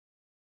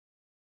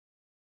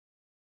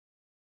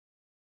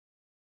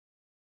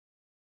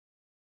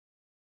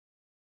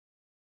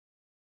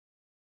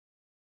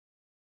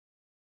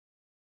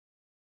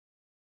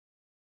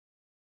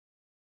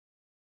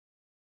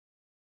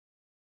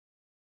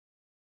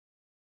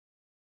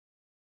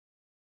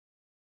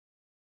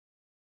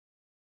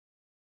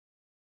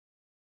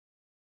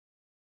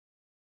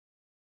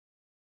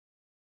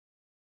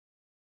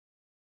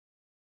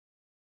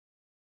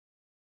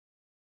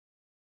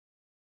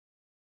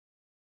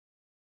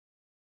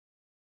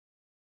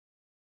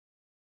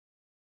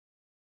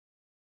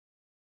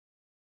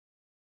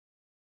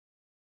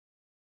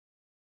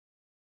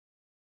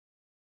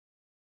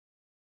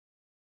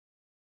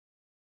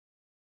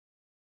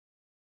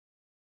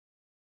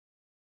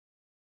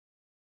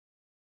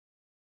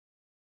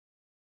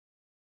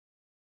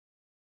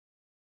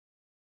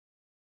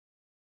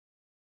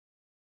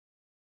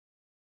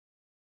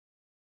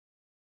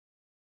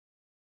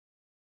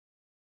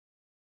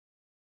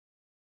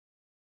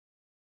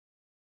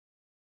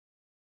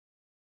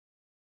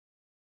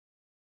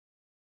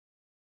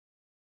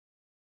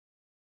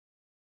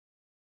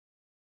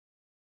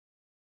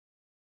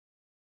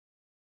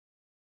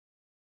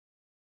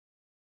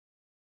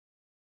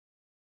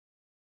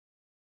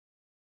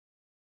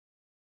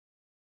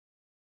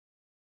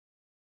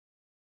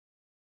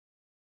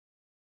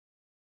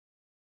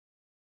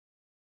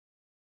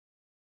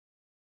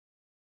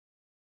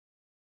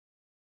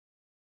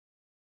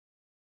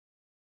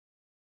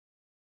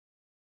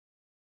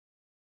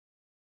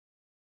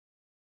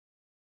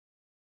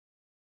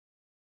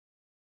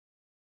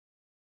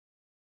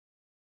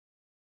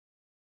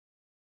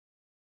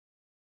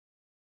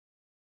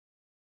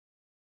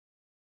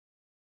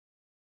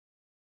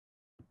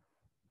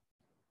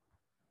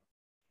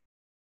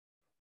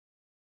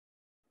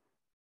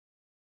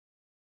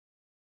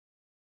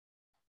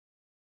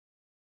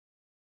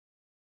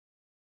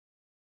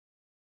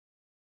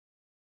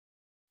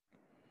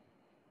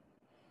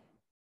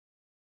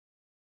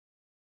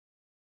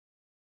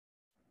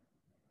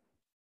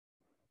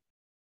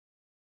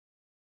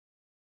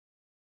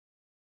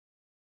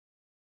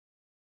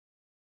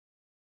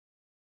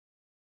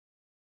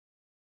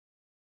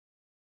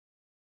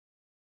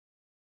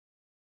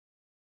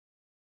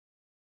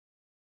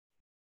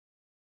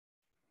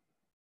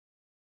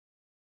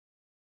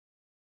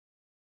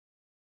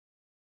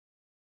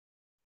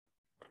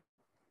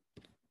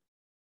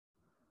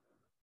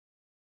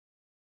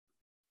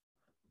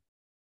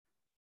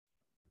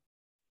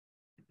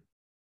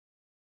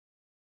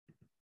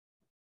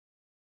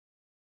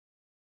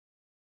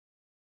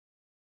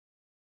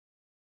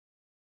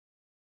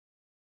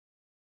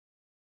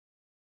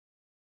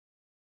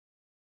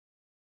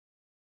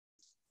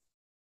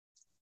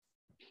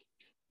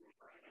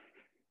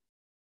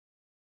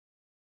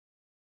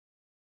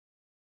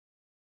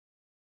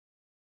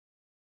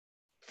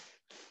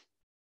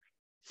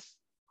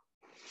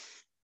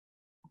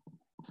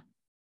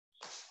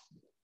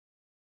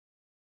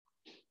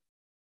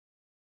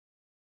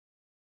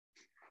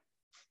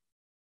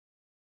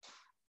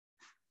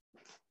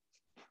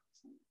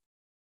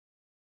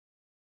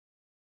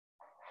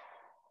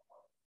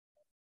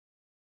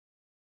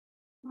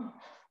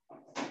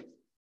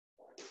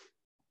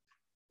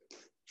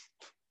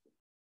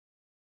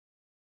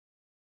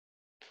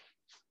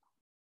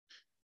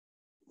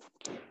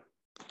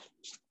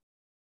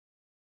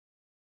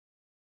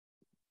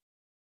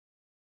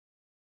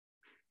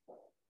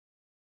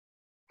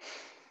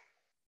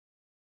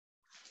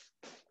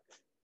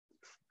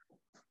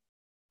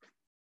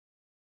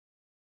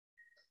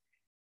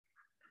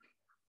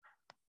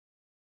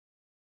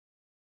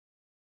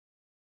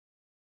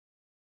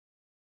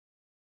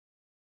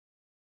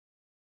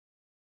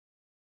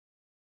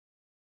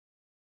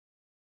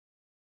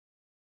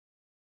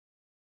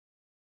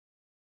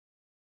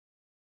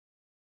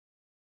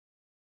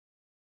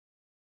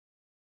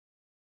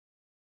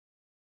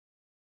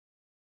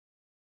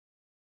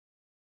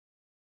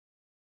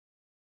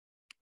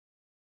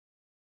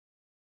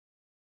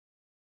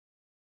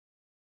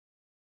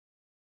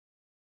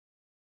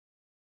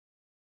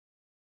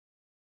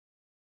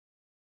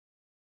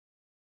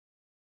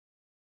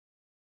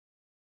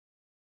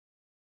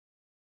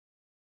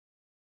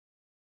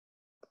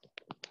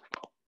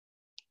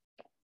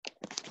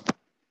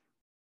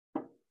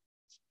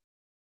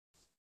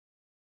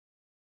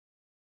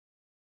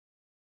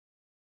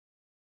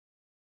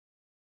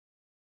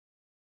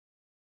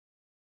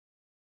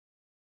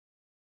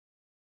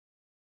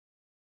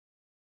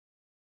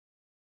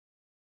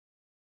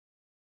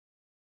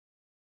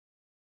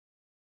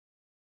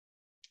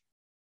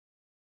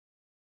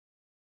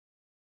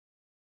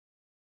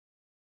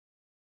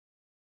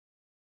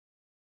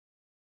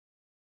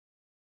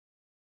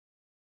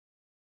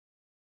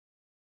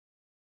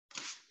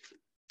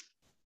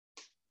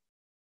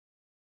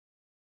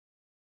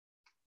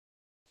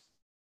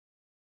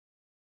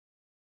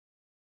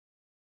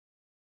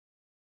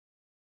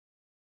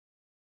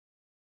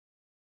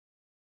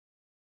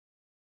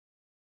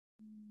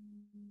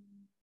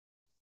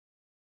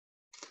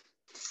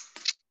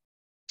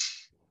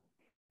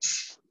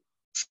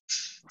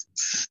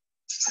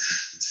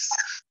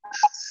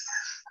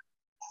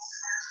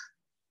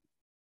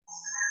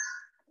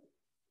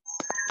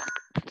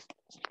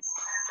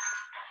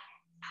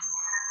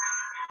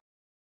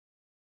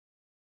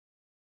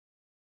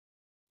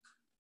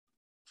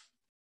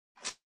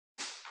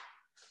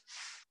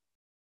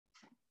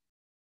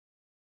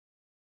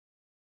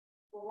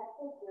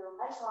Connected to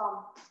iPhone.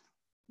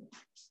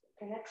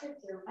 Connected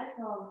to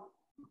iPhone.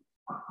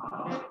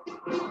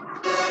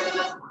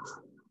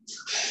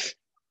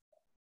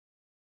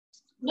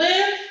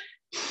 Liv?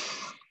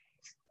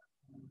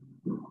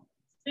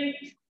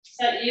 Is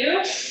that you?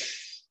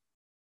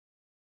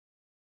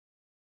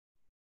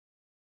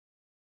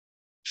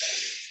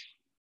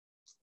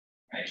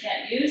 I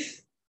can't use.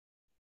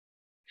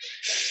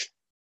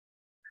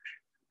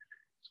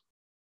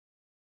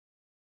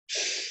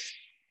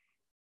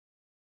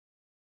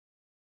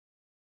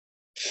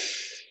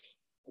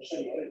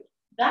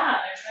 That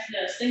I'm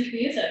trying to sync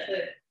music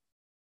with.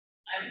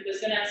 I was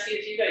going to ask you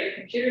if you got your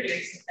computer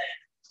doing something.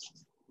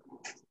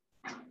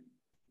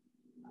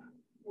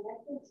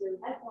 Connected to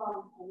iPhone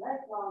and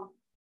iPhone.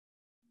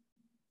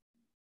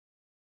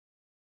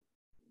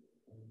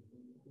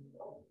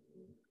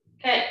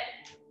 Okay.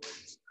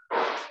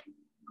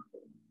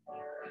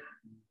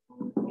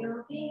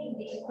 You'll be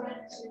the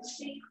one to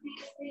speak,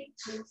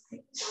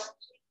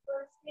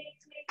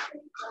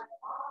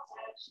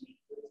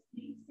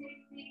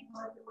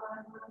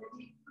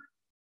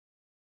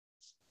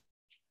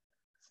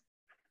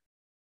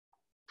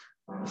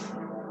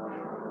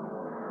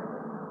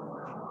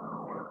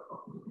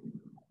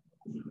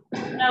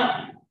 No,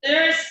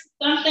 there's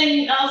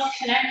something else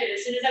connected.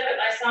 As soon as I put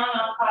my song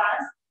on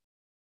pause.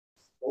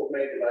 Both my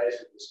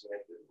devices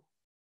disconnected.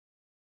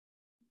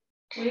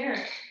 Weird.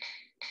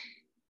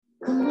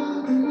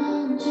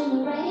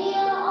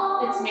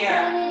 It's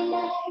Mira.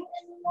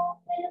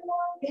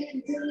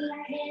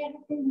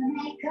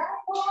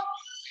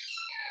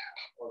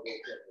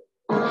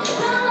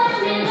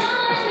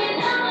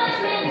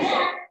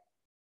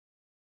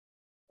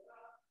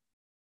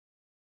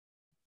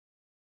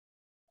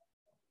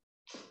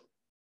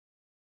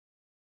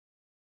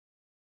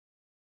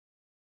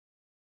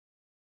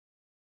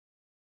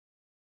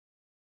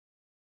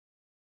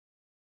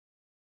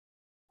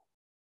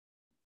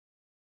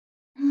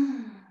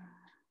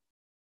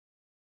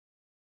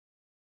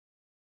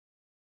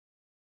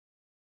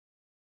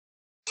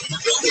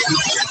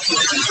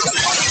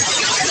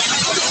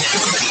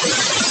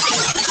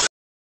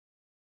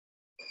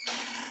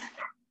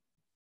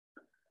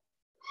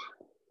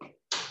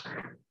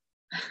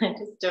 I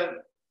just don't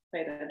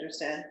quite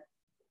understand.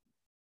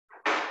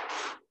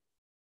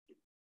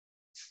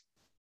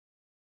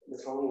 The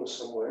phone was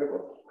somewhere,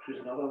 but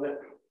she's not on it.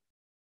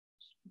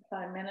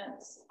 5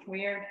 minutes.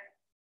 Weird.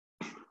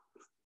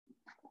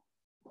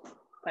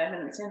 5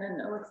 minutes in,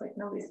 and it looks like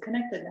nobody's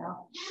connected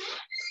now.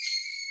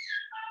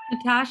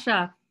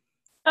 Natasha.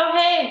 Oh,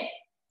 hey.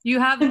 You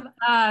have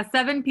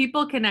 7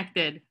 people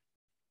connected.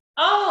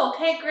 Oh,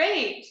 okay,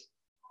 great.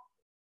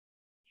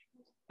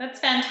 That's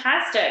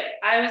fantastic.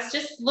 I was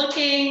just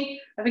looking,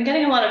 I've been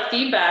getting a lot of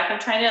feedback. I'm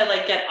trying to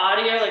like get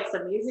audio, like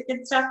some music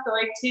and stuff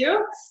going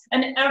too.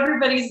 And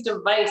everybody's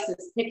device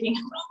is picking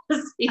up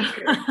the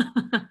speaker.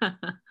 I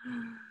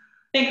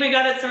think we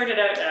got it sorted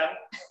out now.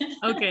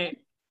 Okay.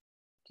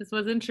 Just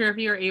wasn't sure if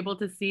you were able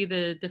to see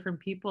the different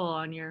people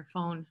on your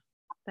phone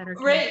that are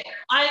Great.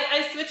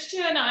 I switched to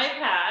an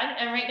iPad,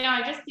 and right now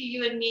I just see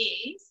you and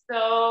me.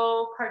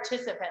 So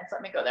participants,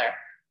 let me go there.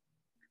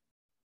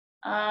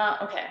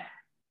 Okay.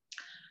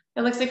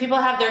 It looks like people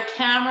have their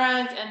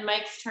cameras and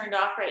mics turned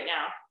off right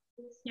now.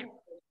 Yeah.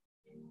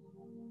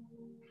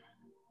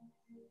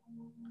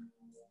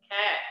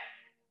 Okay.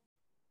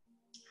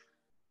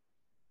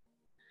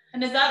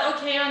 And is that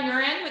okay on your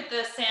end with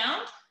the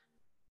sound?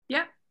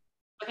 Yeah.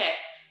 Okay.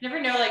 Never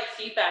know like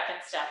feedback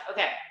and stuff.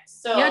 Okay.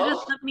 So yeah,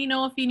 just let me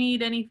know if you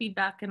need any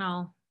feedback and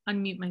I'll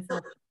unmute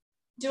myself.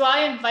 Do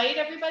I invite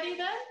everybody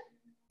then?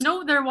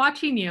 No, they're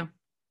watching you.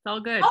 It's all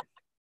good.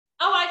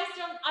 Oh, I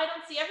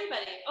don't see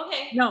everybody.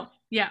 Okay. No,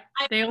 yeah.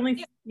 They only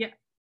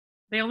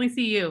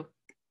see you.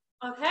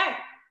 Okay.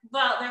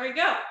 Well, there we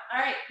go. All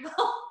right.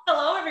 Well,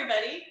 hello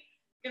everybody.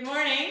 Good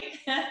morning.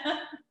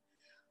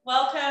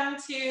 Welcome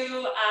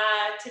to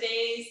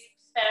today's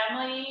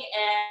family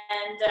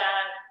and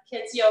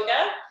kids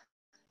yoga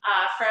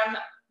from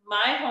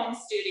my home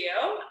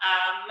studio.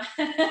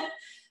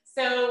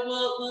 So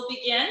we'll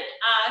begin.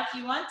 If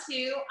you want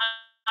to,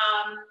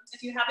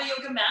 if you have a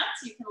yoga mat,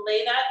 you can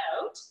lay that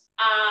out.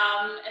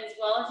 As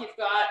well, if you've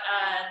got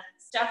a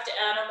stuffed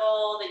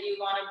animal that you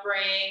want to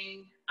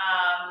bring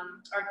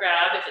or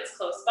grab if it's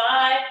close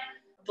by,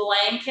 a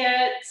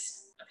blanket,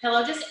 a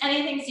pillow, just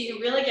anything so you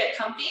can really get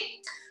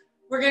comfy.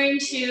 We're going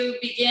to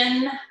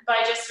begin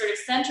by just sort of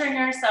centering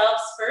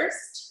ourselves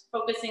first,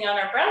 focusing on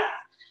our breath.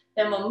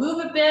 Then we'll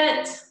move a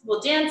bit,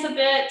 we'll dance a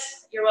bit.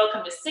 You're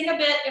welcome to sing a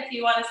bit if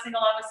you want to sing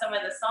along with some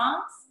of the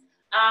songs.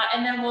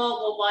 And then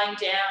we'll wind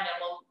down and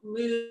we'll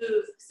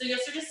move. So you'll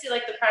sort of see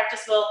like the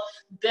practice will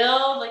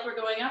build, like we're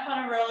going up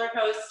on a roller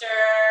coaster,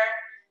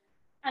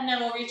 and then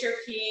we'll reach our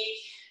peak,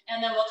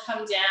 and then we'll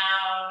come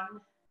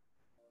down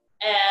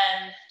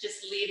and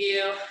just leave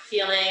you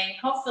feeling,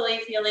 hopefully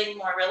feeling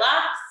more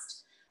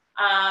relaxed,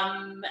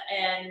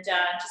 and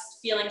just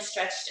feeling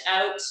stretched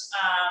out.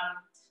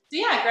 So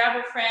yeah, grab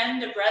a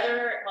friend, a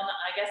brother, well,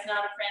 I guess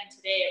not a friend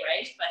today,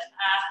 right? But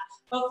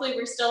hopefully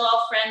we're still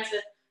all friends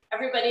with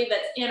everybody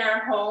that's in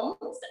our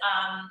homes.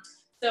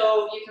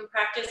 So you can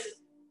practice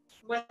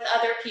with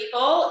other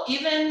people,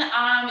 even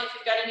if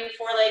you've got any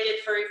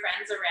four-legged furry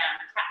friends around.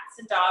 Cats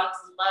and dogs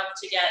love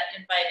to get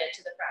invited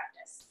to the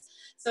practice.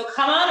 So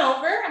come on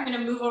over. I'm going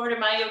to move over to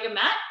my yoga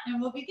mat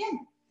and we'll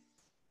begin.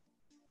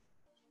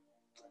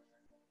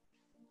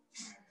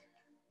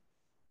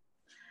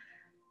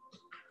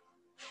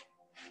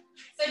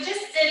 So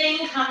just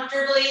sitting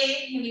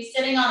comfortably, you can be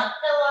sitting on a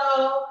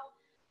pillow,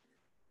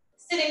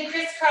 sitting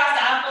crisscross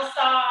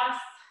applesauce.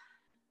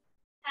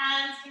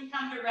 Hands can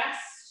come to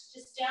rest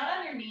just down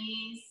on your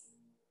knees.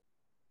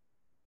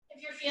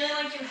 If you're feeling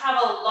like you have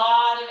a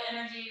lot of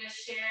energy to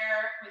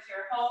share with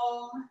your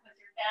home, with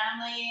your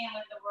family, and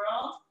with the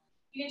world,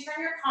 you can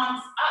turn your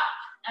palms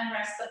up and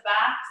rest the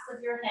backs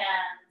of your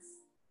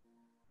hands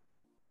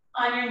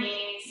on your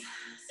knees,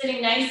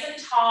 sitting nice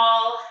and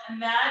tall,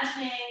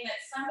 imagining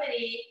that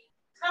somebody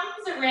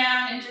comes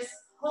around and just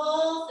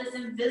pulls this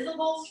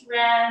invisible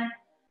thread,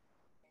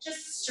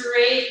 just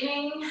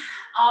straightening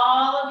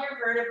all of your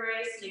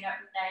vertebrae, sitting up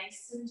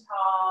nice and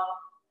tall.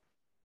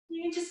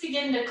 You can just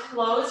begin to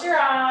close your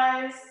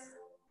eyes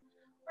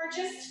or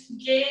just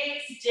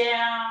gaze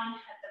down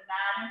at the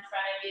mat in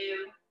front of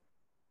you.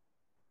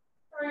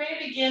 We're going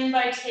to begin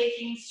by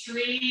taking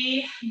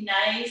 3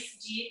 nice,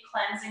 deep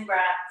cleansing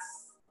breaths.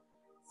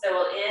 So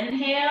we'll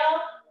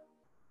inhale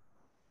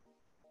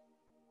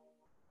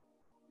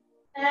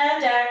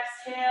and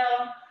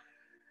exhale.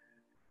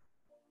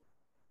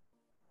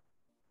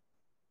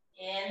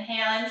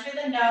 Inhale in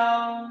through the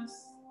nose.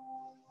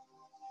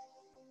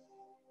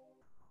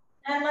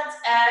 And let's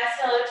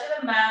exhale it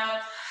to the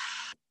mouth.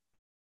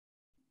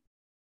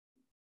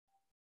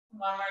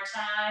 One more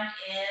time.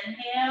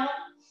 Inhale.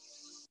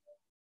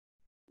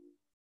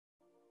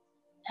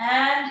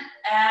 And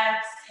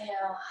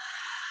exhale.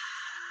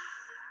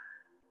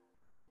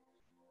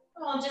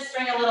 We'll just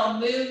bring a little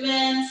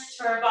movement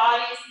to our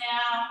bodies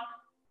now.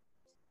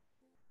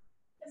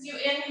 As you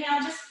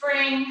inhale, just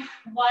bring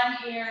one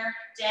ear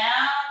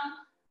down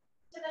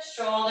to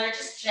the shoulder,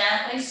 just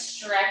gently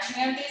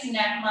stretching out these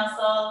neck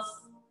muscles,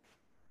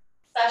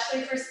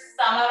 especially for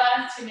some of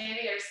us who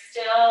maybe are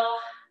still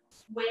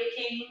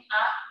waking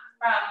up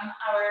from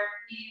our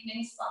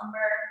evening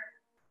slumber.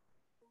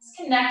 Just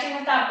connecting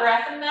with that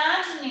breath,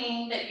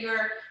 imagining that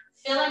you're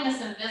filling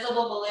this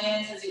invisible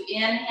balloon. As you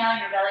inhale,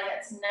 your belly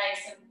gets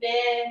nice and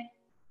big.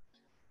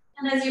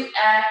 And as you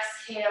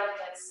exhale, it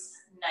gets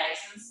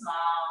nice and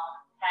small.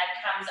 Head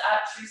comes up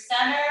through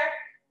center.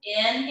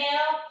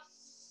 Inhale.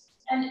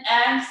 And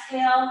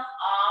exhale,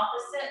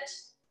 opposite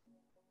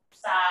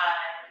side.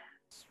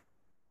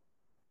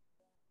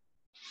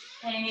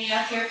 Hanging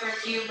up here for a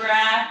few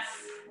breaths.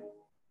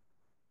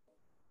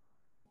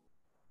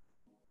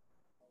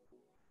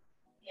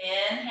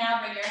 Inhale,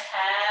 bring your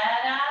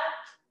head up.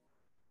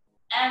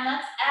 And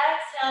let's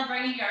exhale,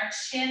 bringing your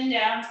chin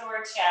down to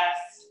our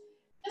chest.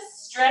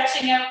 Just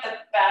stretching out the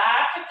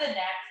back of the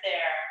neck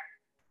there.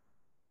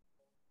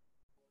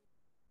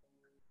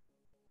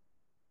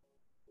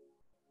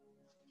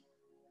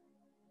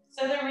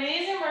 So the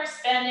reason we're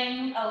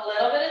spending a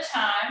little bit of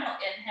time, we'll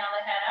inhale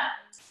the head up,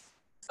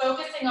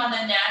 focusing on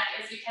the neck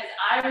is because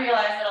I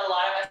realize that a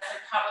lot of us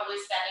are probably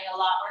spending a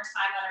lot more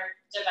time on our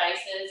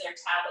devices, our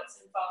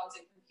tablets and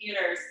phones and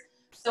computers.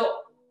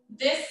 So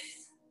this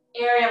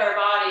area of our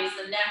bodies,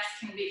 the necks,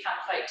 can become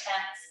quite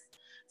tense.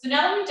 So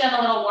now that we've done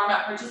a little warm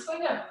up, we're just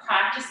going to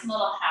practice some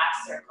little half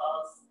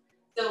circles.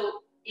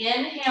 So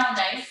inhale,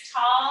 nice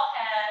tall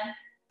head.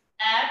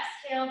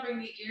 Exhale, bring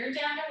the ear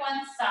down to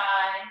one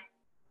side.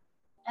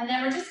 And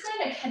then we're just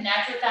going to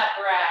connect with that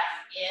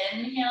breath.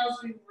 Inhale as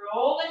we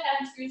roll the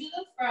head through to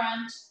the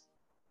front.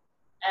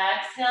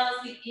 Exhale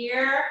as the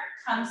ear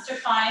comes to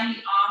find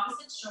the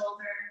opposite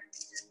shoulder.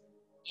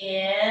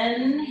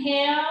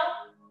 Inhale.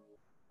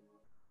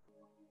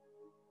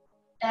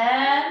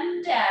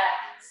 And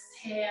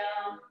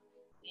exhale.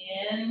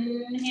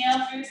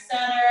 Inhale through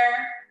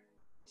center.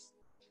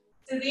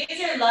 So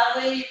these are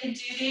lovely. You can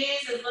do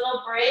these as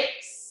little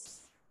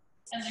breaks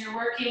as you're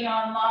working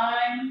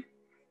online.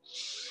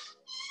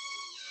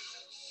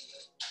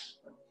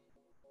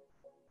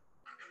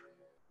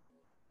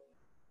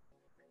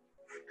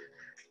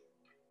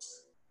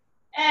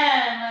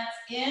 And let's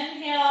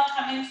inhale,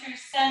 coming through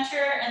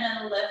center, and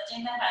then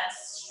lifting the head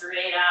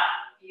straight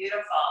up.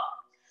 Beautiful.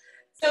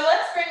 So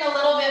let's bring a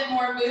little bit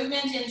more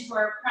movement into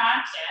our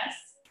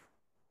practice.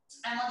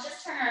 And we'll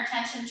just turn our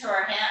attention to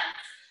our hands.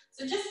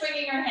 So just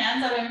bringing our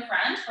hands out in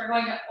front, we're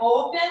going to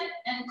open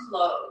and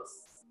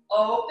close.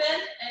 Open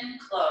and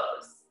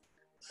close.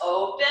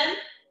 Open,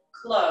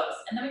 close.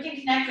 And then we can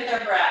connect with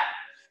our breath.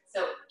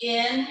 So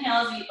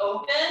inhale as we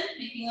open,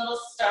 making little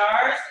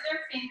stars with our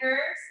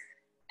fingers.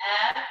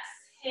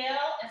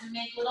 Exhale as we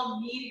make little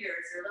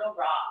meteors or little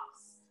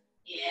rocks.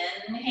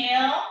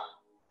 Inhale.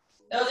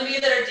 Those of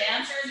you that are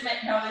dancers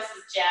might know this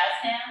is jazz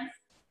hands.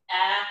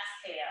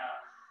 Exhale.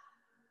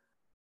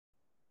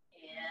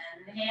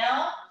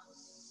 Inhale.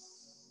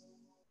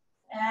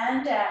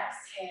 And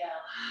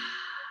exhale.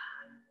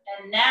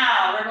 And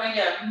now we're going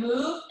to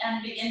move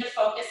and begin to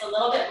focus a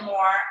little bit more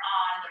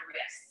on the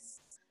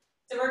wrists.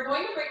 So we're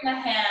going to bring the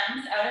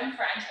hands out in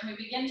front and we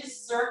begin to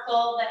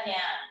circle the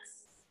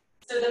hands.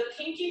 So the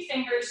pinky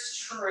fingers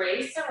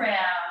trace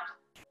around.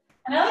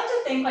 And I like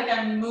to think like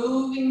I'm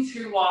moving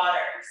through water.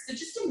 So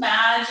just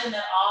imagine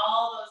that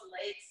all those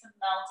lakes have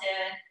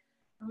melted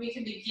and we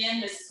can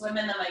begin to swim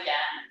in them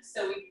again.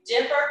 So we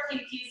dip our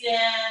pinkies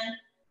in,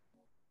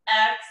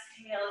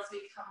 exhale as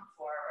we come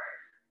forward.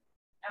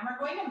 And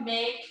we're going to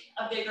make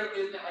a bigger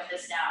movement with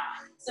this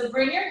now. So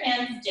bring your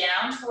hands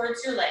down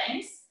towards your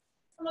legs.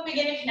 And we'll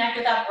begin to connect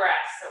with that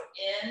breath.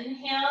 So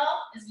inhale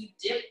as we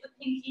dip the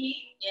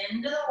pinky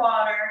into the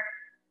water.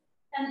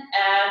 And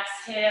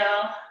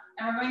exhale.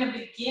 And we're going to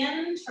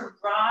begin to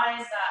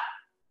rise up.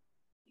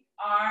 The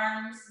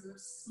arms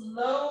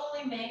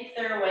slowly make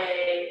their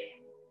way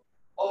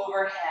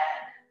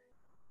overhead.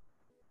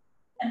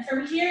 And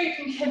from here you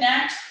can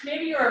connect.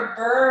 Maybe you're a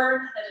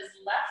bird that has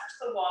left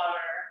the water.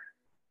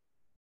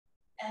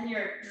 And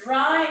you're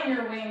drying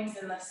your wings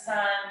in the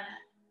sun,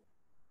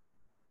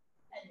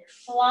 and you're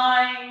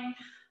flying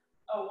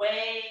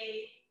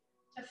away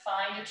to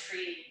find a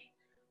tree.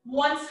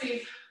 Once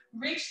we've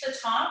reached the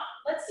top,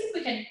 let's see if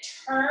we can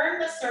turn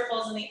the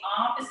circles in the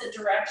opposite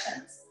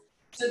directions.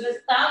 So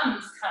the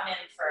thumbs come in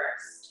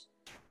first.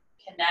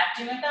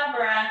 Connecting with that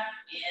breath,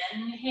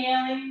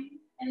 inhaling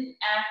and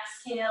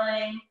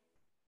exhaling.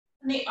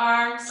 And the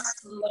arms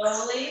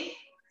slowly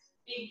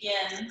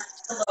begin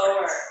to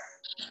lower.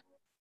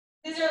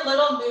 These are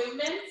little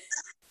movements,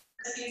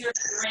 but these are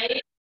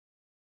great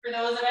for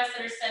those of us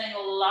that are spending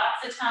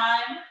lots of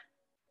time,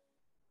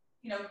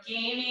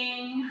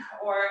 gaming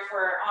or if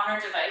we're on our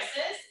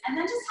devices, and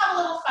then just have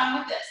a little fun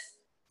with this.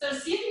 So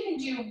see if you can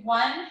do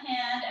one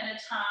hand at a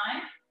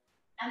time,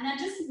 and then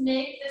just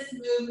make this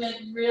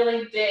movement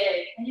really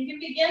big. And you can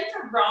begin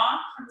to rock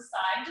from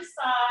side to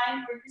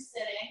side where you're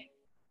sitting.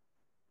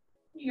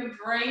 You can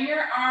bring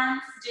your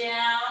arms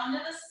down to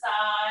the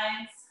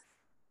sides,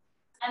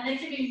 and they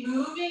can be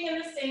moving in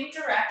the same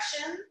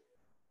direction,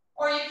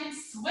 or you can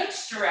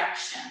switch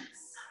directions.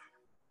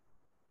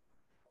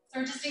 So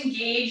we're just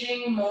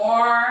engaging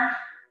more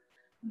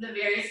the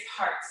various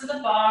parts of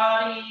the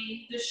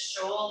body, the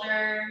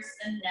shoulders,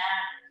 the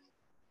neck,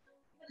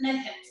 and the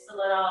hips a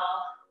little.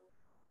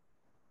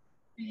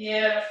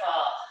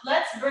 Beautiful.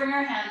 Let's bring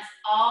our hands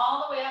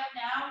all the way up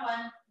now.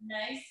 One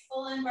nice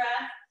full in breath.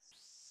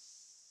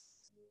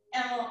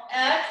 And we'll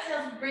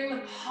exhale to bring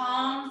the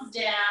palms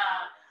down.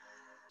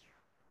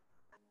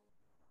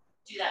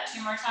 Do that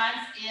 2 more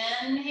times.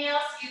 Inhale,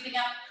 scooping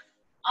up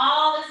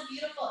all this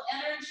beautiful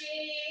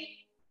energy.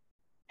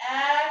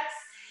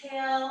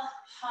 Exhale,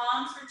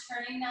 palms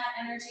returning that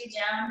energy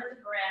down to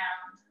the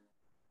ground.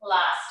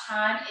 Last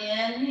time,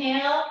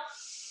 inhale.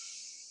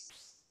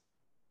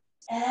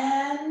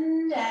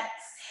 And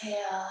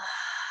exhale.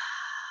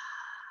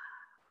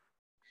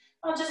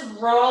 I'll just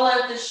roll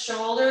out the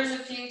shoulders a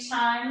few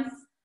times.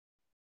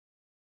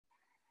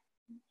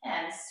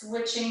 And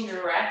switching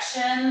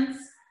directions.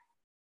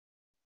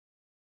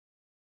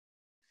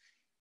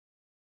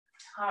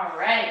 All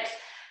right.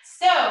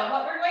 So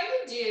what we're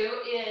going to do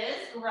is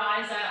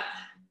rise up.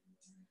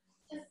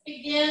 Just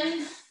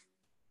begin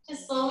to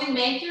slowly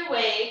make your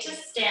way to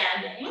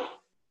standing.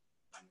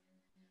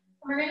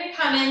 We're going to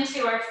come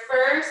into our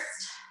first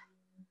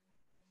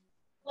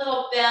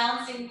little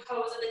balancing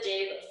pose of the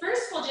day. But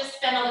first we'll just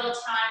spend a little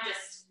time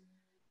just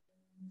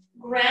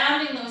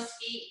grounding those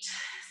feet.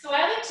 So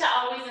I like to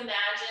always imagine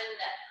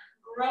that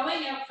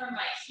growing up from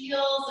my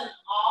heels and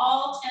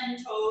all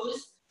 10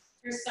 toes,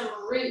 there's some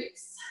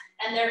roots.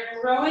 And they're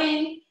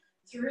growing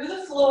through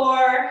the floor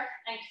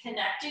and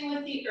connecting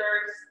with the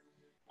earth.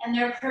 And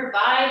they're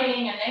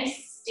providing a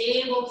nice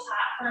stable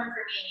platform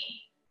for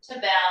me to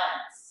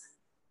balance.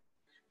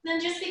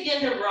 Then just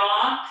begin to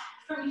rock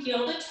from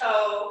heel to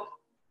toe,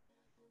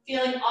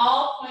 feeling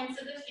all points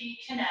of the feet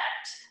connect.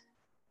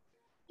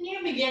 And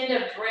you begin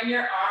to bring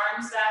your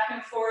arms back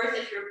and forth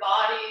if your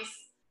body's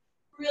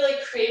really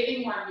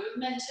craving more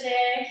movement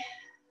today.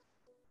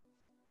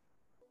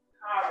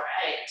 All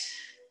right.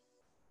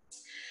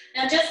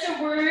 Now just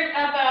a word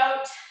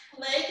about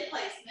leg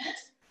placement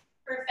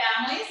for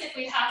families. If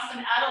we have some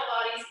adult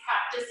bodies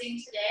practicing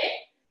today,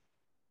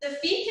 the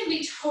feet can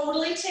be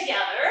totally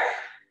together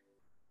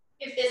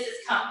if this is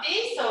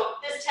comfy. So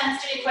this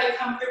tends to be quite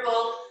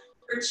comfortable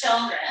for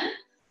children,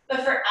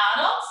 but for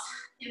adults,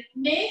 it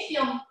may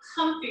feel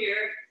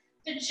comfier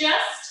to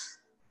just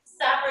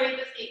separate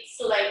the feet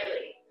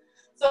slightly.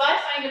 So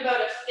I find about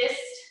a fist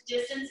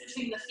distance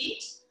between the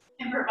feet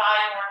can provide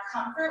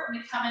more comfort when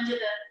we come into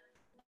the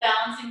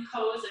balancing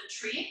pose of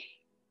tree.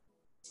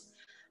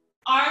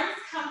 Arms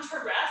come to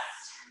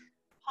rest,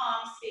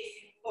 palms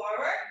facing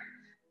forward.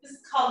 This is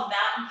called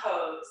mountain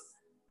pose.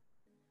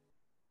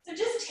 So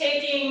just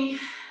taking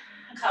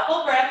a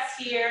couple breaths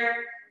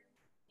here,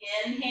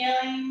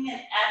 inhaling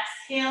and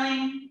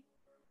exhaling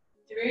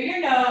through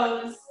your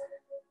nose.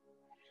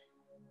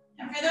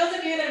 And for those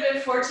of you that have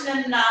been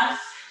fortunate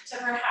enough to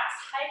perhaps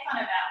hike on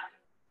a mountain,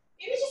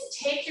 maybe just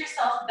take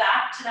yourself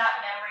back to that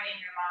memory in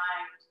your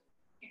mind.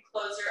 You can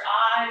close your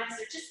eyes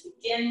or just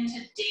begin to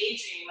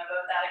daydream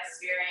about that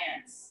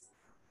experience.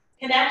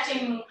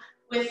 Connecting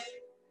with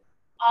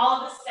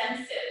all the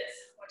senses.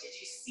 What did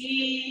you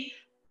see?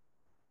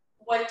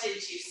 What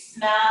did you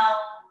smell?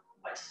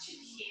 What did you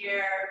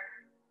hear?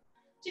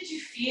 What did you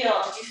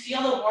feel? Did you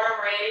feel the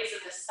warm rays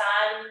of the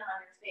sun on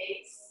your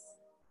face?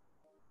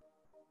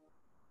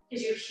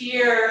 Did you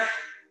hear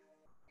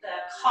the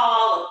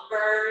call of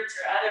birds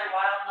or other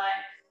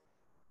wildlife?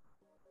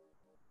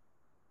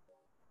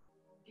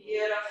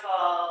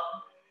 Beautiful.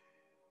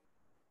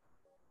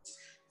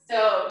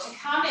 So to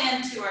come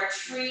into our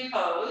tree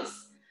pose,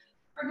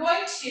 we're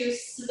going to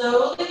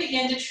slowly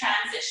begin to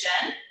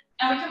transition,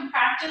 and we can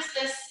practice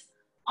this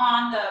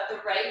on the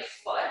right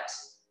foot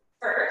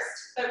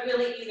first, but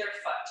really either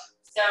foot.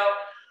 So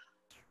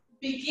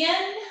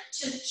begin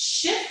to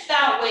shift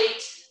that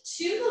weight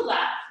to the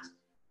left,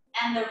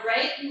 and the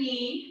right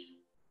knee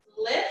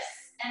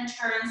lifts and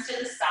turns to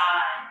the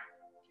side.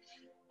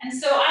 And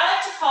so I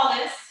like to call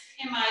this,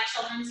 in my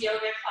children's yoga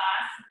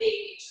class,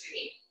 baby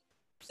tree.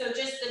 So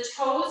just the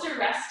toes are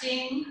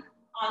resting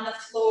on the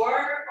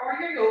floor or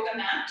your yoga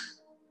mat,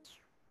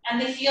 and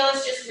the heel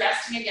is just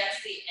resting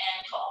against the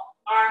ankle.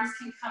 Arms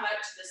can come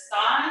out to the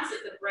sides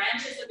of the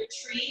branches of a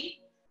tree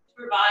to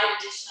provide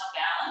additional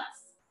balance.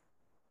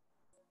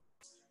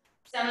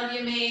 Some of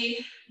you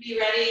may be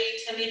ready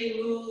to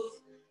maybe move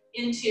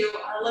into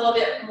a little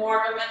bit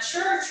more of a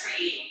mature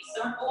tree,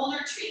 so an older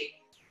tree,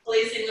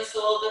 placing the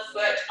sole of the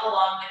foot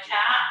along the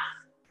calf.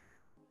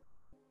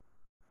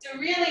 So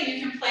really,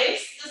 you can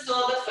place the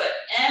sole of the foot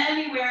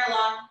anywhere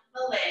along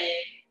the leg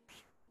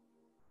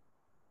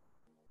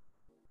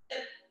that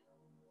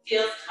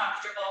feels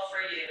comfortable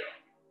for you.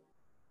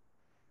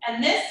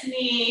 And this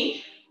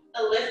knee,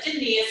 the lifted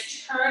knee,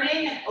 is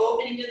turning and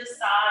opening to the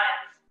side.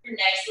 Your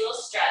nice little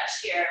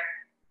stretch here.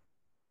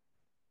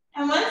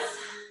 And once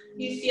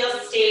you feel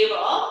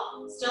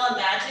stable, still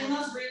imagining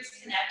those roots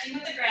connecting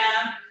with the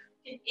ground,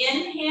 you can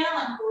inhale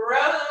and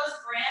grow those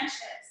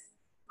branches.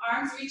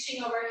 Arms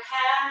reaching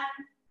overhead,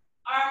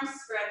 arms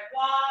spread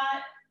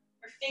wide,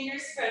 or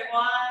fingers spread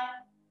wide.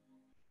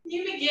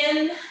 You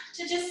begin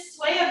to just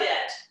sway a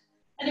bit.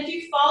 And if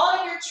you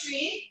follow your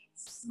tree,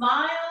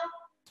 smile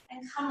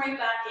and come right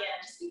back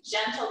in. Just be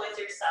gentle with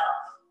yourself.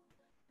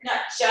 You're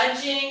not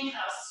judging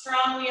how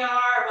strong we are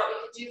or what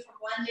we can do from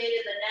one day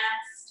to the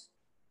next.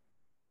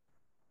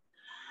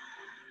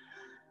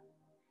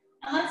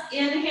 And let's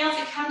inhale as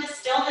we come to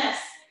stillness.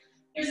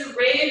 There's a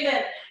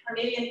raven or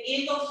maybe an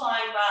eagle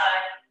flying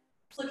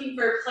by, looking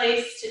for a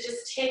place to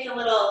just take a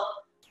little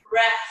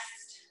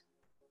rest.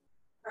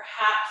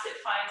 Perhaps it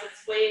finds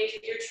its way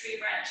to your tree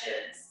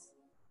branches.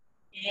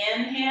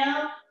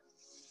 Inhale.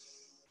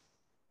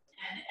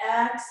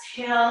 And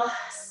exhale,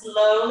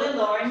 slowly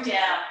lowering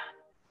down.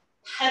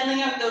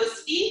 Pedaling up those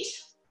feet.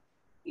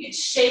 You can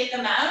shake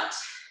them out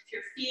if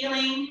you're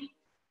feeling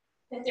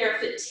that they're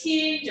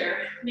fatigued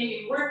or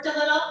maybe worked a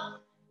little.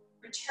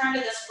 Return to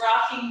this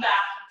rocking back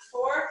and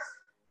forth.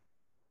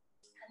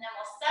 And then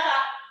we'll set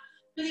up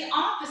for the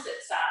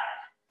opposite side.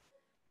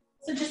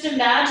 So just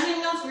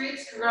imagining those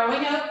roots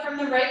growing out from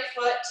the right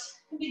foot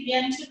and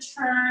begin to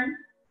turn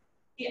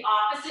the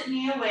opposite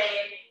knee away,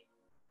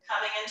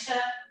 coming into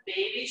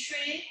baby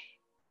tree,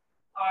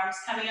 arms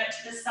coming out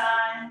to the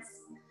sides.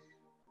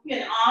 You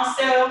can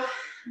also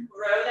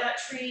grow that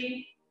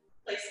tree,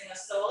 placing the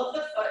sole of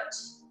the foot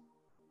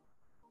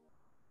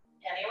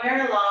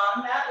anywhere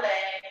along that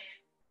leg.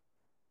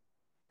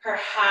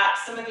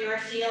 Perhaps some of you are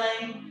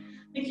feeling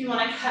like you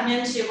want to come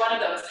into one of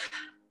those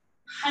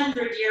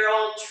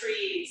 100-year-old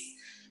trees.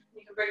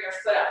 You can bring your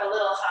foot up a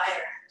little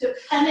higher,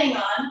 depending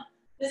on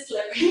the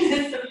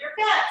slipperiness of your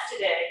pants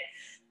today.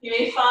 You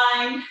may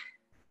find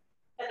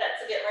that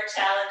that's a bit more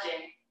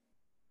challenging.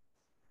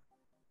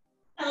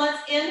 And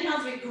let's inhale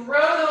as we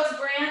grow those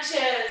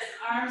branches,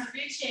 arms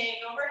reaching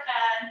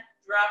overhead,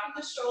 dropping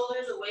the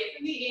shoulders away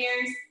from the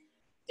ears,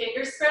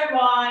 fingers spread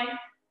wide.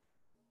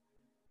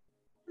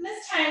 And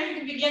this time you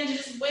can begin to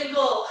just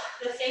wiggle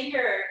the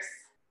fingers.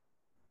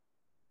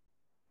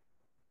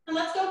 And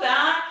let's go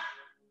back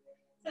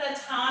to the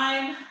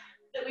time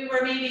that we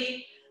were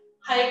maybe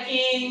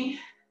hiking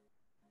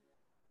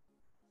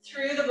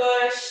through the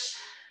bush,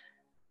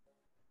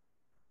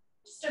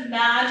 just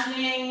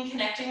imagining,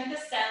 connecting with the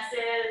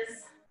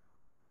senses,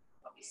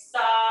 what we saw,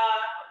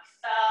 what we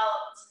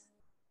felt.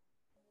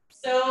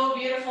 So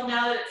beautiful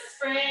now that it's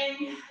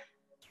spring.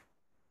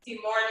 See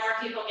more and more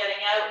people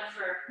getting out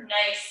for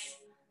nice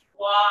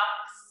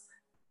walks.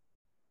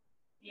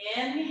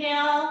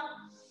 Inhale.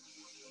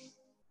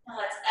 And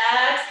let's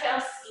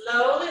exhale,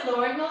 slowly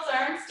lowering those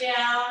arms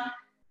down.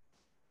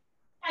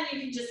 And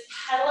you can just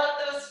pedal out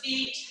those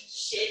feet,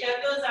 shake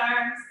out those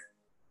arms.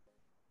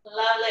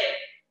 Lovely.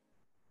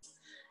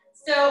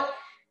 So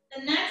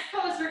the next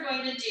pose we're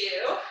going to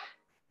do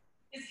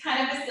is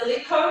kind of a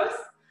silly pose.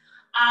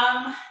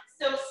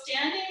 So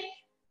standing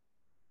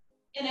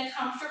in a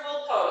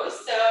comfortable pose.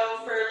 So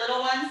for little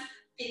ones,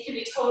 feet can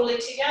be totally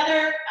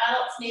together.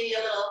 Adults, maybe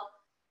a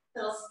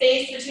little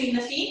space between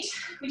the feet.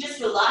 We just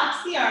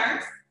relax the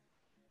arms,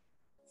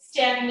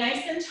 stand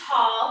nice and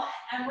tall,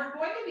 and we're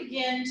going to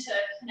begin to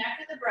connect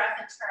with the breath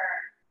and turn.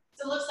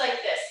 So it looks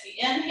like this. We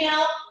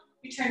inhale,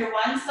 we turn to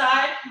one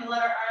side, and we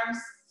let our arms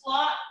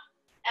flop.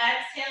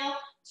 Exhale,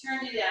 turn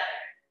to the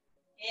other.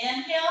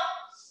 Inhale,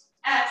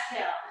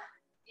 exhale.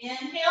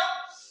 Inhale,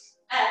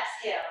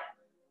 exhale.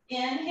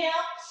 Inhale,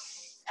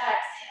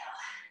 exhale.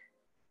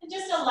 And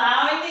just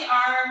allowing the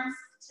arms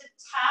to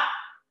tap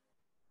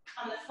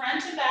on the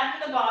front and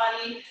back of the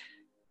body.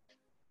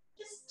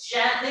 Just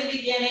gently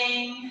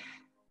beginning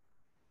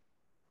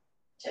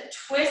to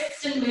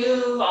twist and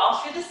move all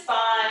through the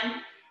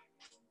spine.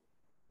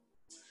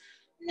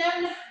 And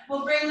then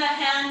we'll bring the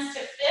hands to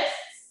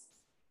fists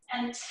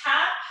and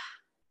tap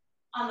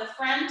on the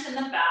front and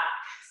the back.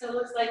 So it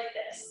looks like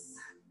this.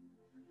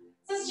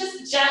 This is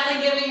just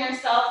gently giving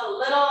yourself a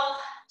little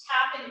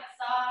tapping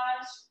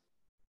massage.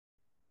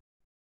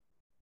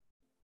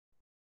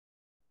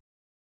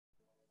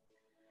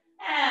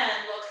 And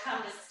we'll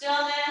come to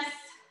stillness.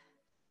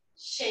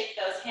 Shake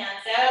those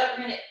hands out.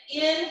 We're going to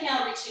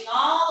inhale, reaching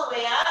all the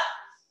way up.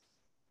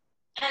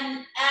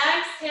 And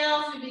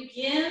exhale as we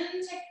begin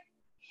to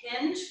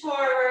hinge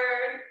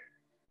forward,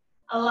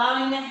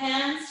 allowing the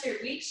hands to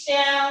reach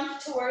down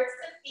towards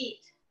the feet.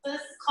 So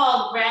this is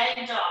called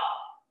ragdoll.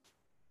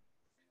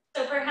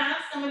 So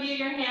perhaps some of you,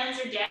 your hands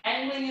are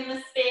dangling in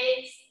the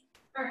space.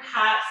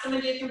 Perhaps some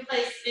of you can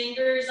place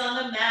fingers on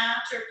the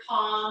mat or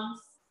palms.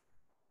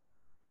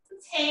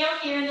 Let's hang out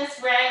here in this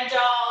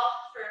ragdoll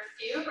for a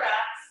few breaths.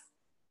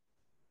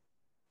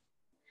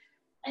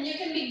 And you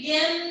can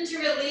begin to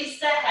release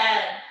the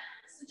head.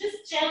 So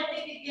just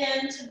gently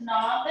begin to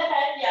nod the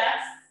head, yes.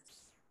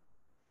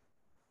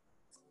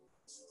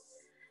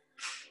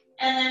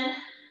 And then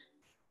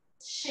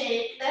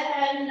shake the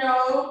head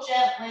no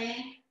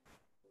gently.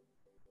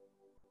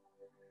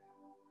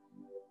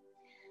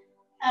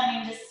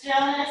 Coming to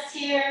stillness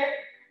here.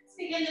 Let's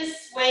begin to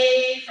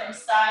sway from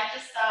side to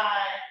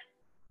side.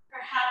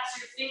 Perhaps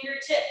your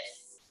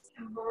fingertips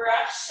can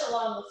brush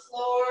along the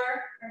floor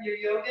or your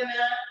yoga mat.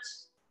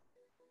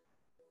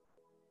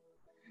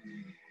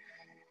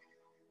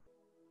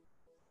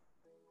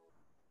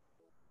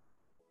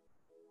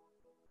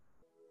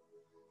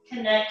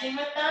 Connecting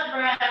with that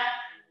breath.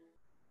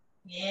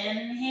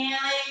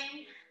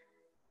 Inhaling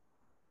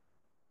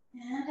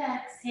and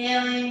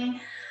exhaling.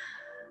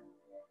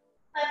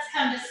 Let's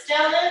come to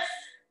stillness.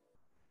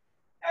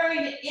 We're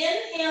going to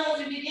inhale as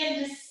we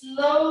begin to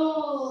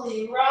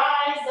slowly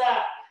rise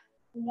up,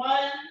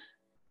 one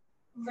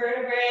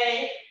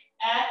vertebrae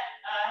at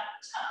a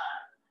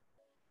time.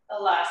 The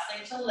last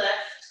thing to lift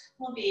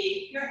will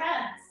be your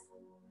hands.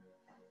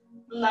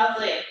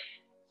 Lovely.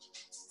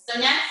 So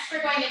next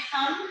we're going to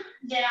come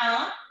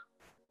down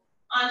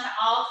onto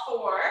all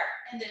four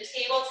in the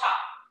tabletop.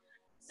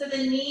 So the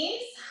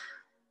knees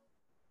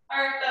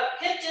are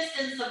about hip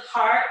distance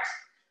apart.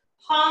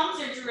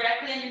 Palms are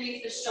directly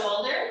underneath the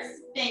shoulders.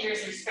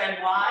 Fingers are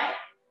spread wide.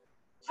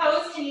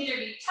 Toes can either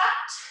be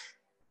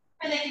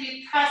tucked or they can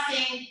be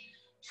pressing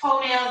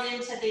toenails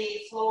into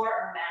the floor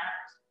or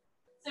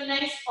mat. So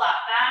nice flat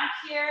back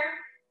here.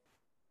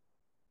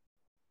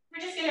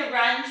 We're just going to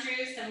run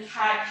through some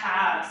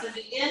cat-cow. So as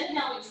we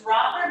inhale, we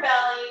drop our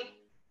belly,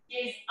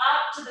 gaze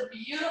up to the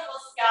beautiful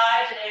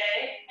sky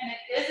today. And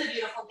it is a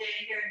beautiful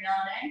day here in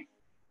Yellowknife.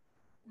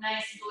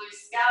 Nice blue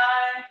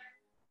sky,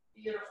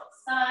 beautiful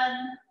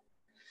sun.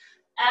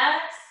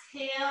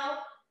 Exhale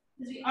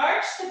as we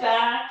arch the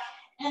back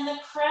and the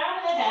crown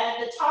of the head,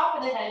 the top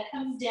of the head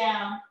comes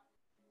down.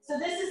 So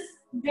this is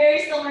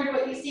very similar to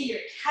what you see your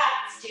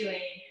cats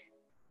doing.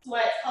 That's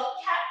why it's called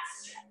cat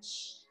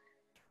stretch.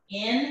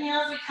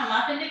 Inhale as we come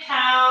up into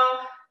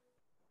cow.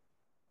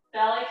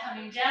 Belly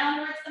coming down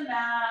towards the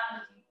mat,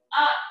 looking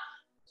up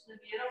to the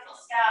beautiful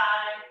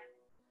sky.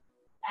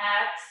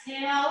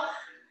 Exhale.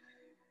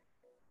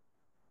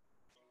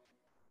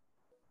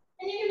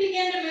 And you can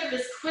begin to move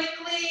as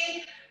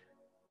quickly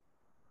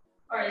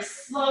or as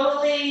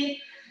slowly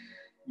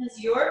as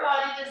your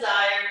body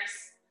desires,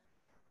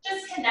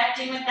 just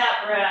connecting with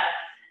that breath.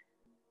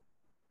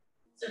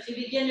 So if you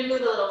begin to move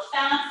a little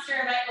faster,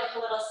 it might look a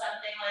little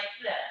something like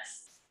this.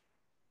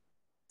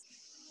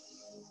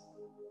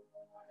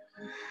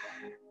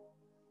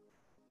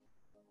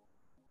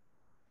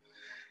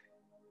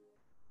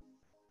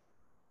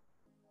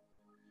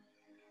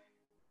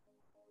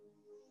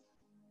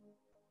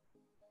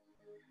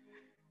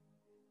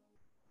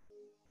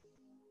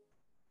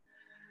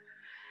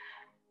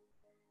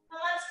 Now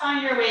let's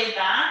find your way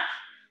back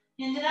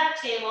into that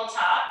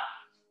tabletop.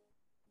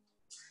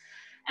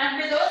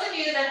 And for those of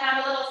you that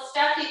have a little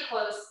stuffy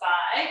close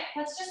by,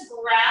 let's just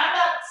grab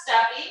that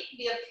stuffy, it can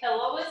be a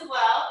pillow as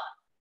well,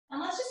 and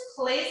let's just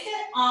place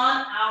it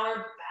on our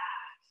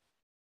back.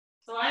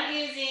 So I'm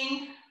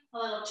using a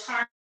little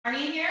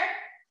charney here.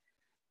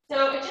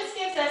 So it just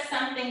gives us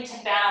something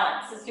to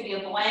balance. This could be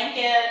a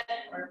blanket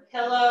or a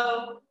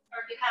pillow,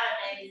 or if you had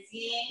a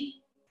magazine.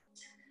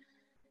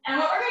 And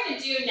what we're going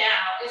to do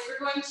now is we're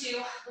going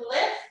to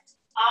lift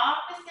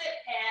opposite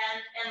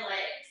hand and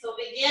leg. So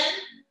begin,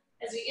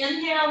 as we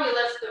inhale, we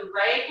lift the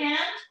right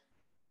hand,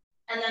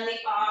 and then the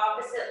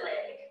opposite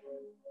leg.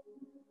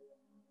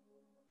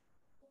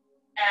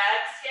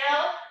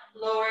 Exhale,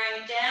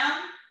 lowering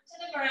down to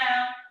the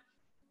ground.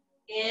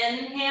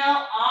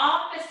 Inhale,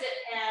 opposite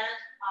hand,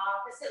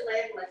 opposite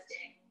leg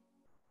lifting.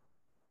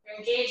 We're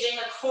engaging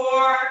the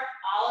core,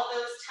 all of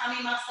those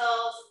tummy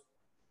muscles.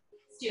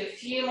 Let's do a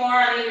few more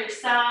on either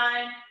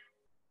side.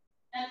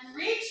 And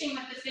reaching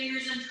with the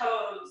fingers and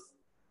toes.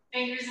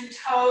 Fingers and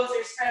toes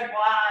are spread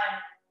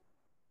wide.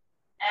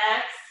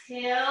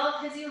 Exhale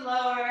as you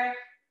lower.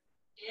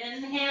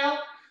 Inhale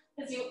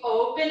as you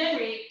open and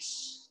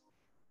reach.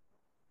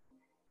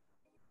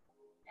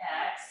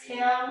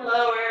 Exhale,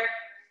 lower.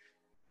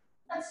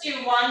 Let's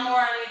do one more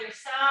on either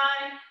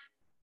side.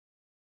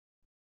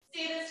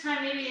 See this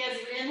time, maybe as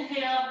you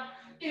inhale,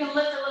 you can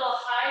lift a little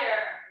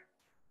higher.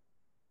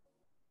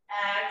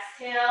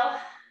 Exhale,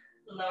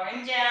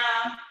 lowering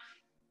down.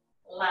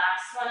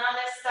 Last one on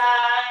this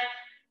side.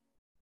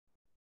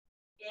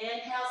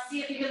 Inhale,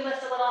 see if you can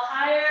lift a little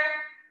higher.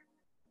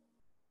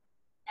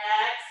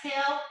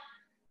 Exhale,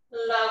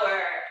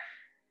 lower.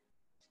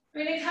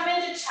 We're going to come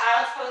into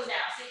child's pose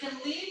now. So you can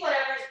leave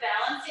whatever's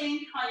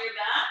balancing on your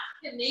back.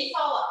 It may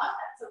fall off,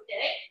 that's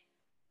okay.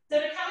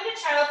 So to come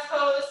into child's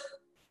pose,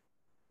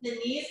 the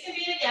knees can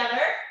be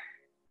together.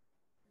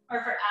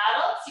 Or for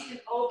adults, you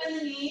can open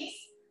the knees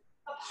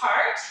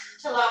apart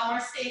to allow more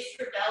space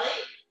for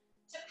belly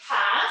to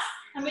pass.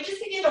 And we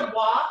just begin to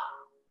walk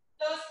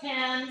those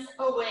hands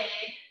away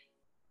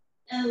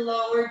and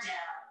lower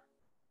down.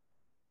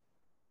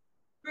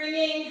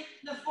 Bringing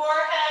the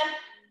forehead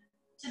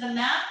to the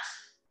mat.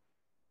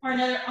 Or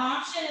another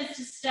option is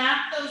to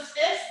stack those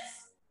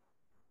fists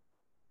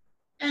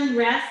and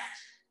rest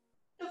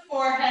the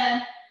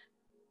forehead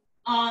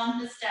on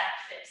the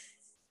stacked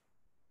fists.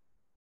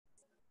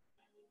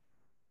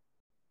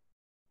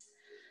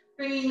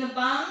 Bringing the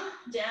bum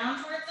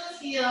down towards those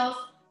heels.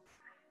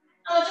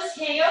 I'll just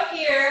hang out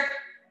here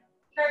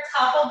for a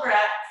couple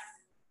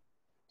breaths.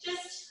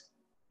 Just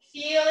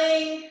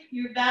feeling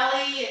your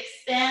belly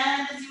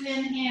expand as you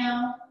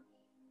inhale.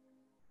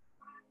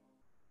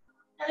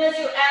 And as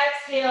you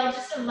exhale,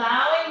 just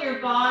allowing your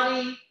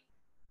body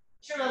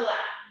to relax.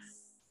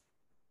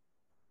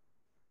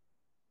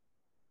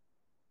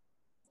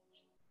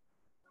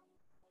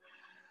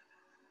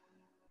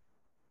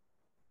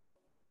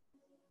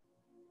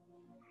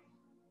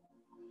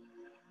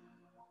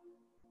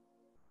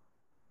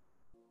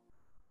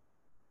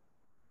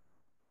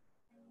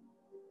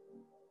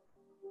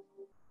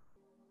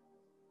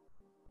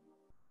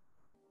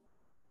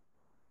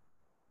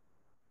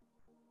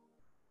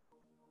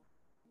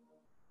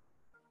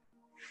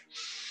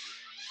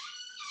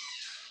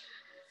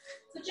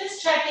 So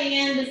just checking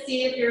in to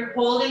see if you're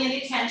holding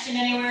any tension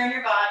anywhere in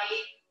your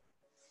body.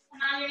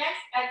 And on your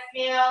next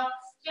exhale,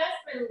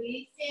 just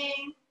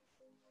releasing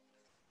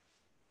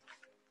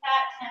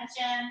that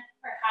tension,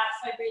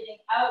 perhaps by breathing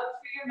out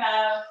through your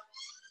mouth.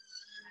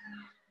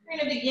 We're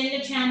going to begin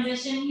to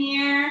transition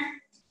here.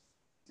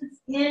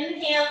 Let's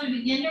inhale, we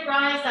begin to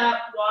rise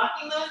up,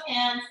 walking those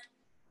hands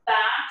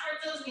back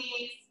towards those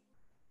knees,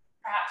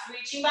 perhaps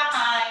reaching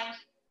behind,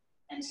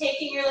 and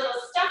taking your little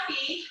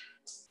stuffy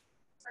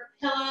or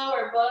pillow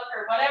or book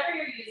or whatever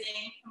you're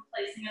using and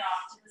placing it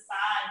off to the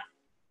side.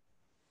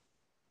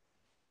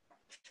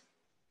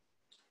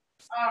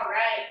 All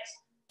right.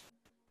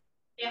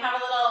 If you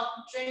have a little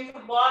drink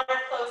of water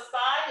close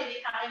by, maybe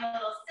having a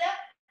little sip.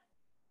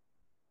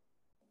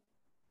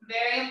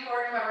 Very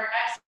important when we're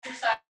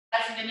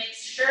exercising to make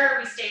sure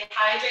we stay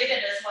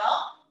hydrated as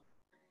well.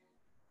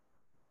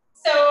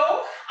 So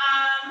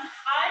I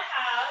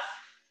have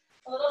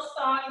a little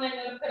song that I'm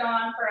going to put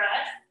on for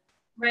us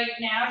right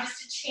now, just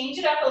to change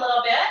it up a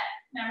little bit.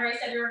 Remember I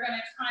said we were going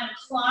to kind of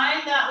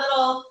climb that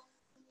little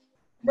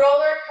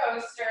roller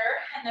coaster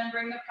and then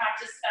bring the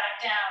practice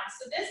back down.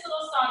 So this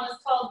little song is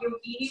called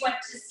Yogini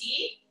Went to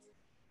Sea,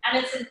 and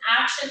it's an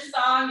action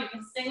song. You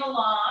can sing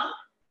along.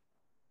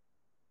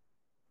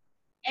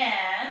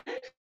 And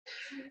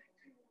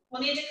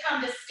we'll need to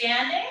come to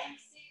standing.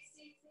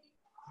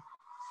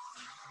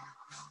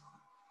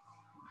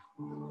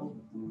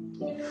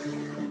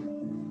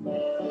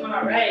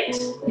 All right.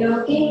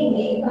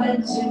 Yogini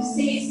went to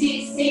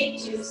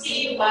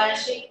see what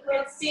she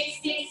could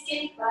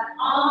see, but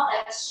all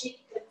that she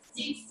could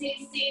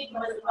see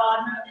was the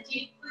bottom of the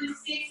deep blue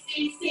sea. So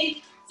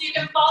you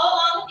can follow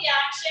along with the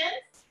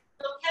actions.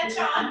 So catch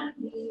on.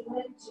 Jai,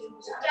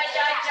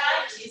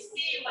 to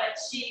see what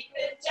she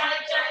could, jai,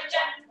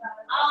 but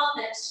all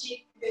that she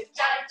could,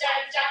 jai,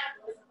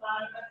 was the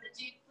bottom of the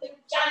deep blue,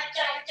 jai.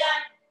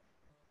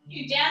 You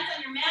dance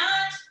on your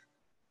mat.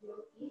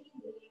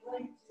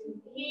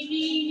 To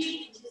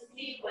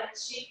see what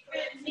she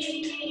could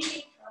see,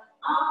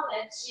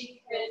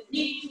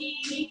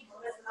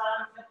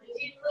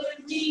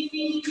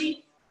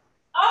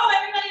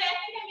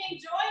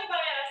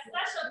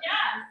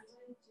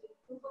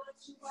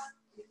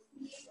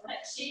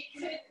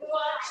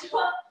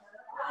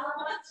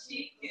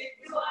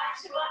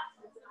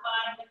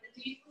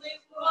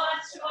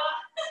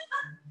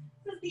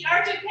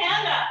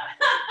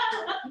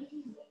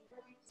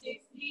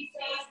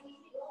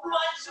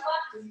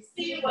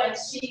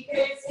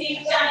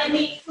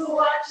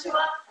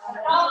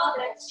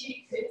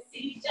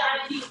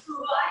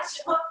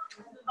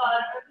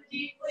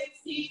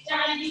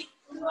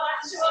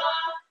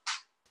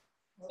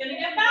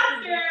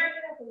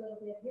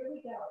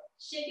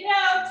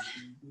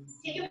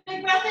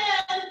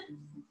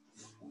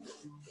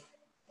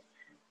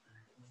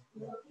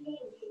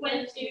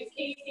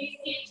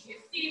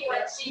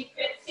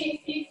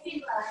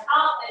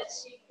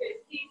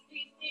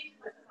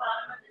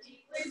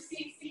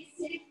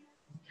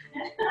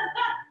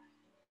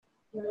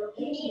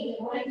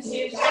 One,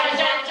 two, ja,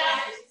 ja, ja.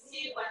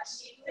 See what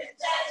she could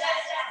ja, ja,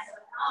 ja.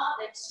 All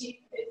that she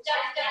could ja,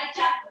 ja,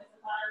 ja.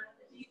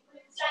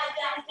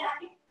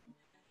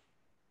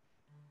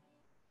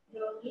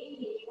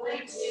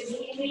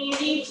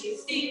 Me to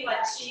see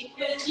what she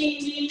could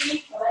be.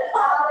 But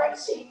all that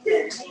she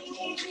could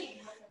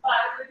be. Why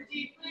would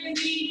you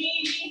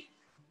be?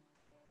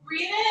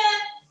 Breathe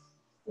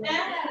in and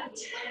out.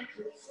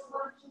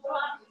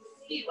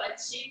 See what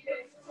she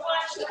could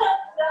watch.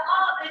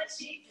 All that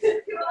she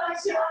could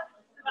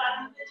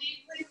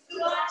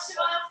watch.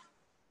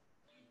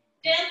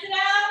 Dance it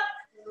out.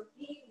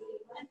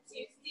 Want to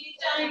see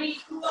Johnny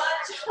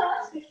watch.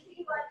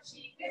 See what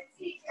she could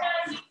see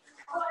Johnny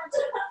watch.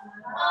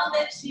 All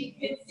that she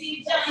could see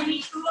Johnny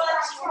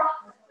watch.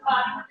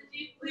 Bottom of the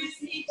deep blue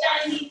sea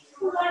Johnny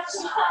watch.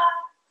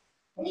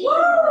 Woo!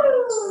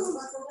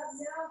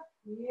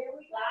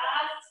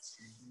 Last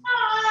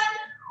time.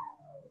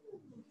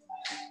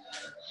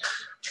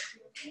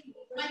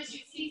 One,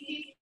 two,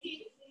 see.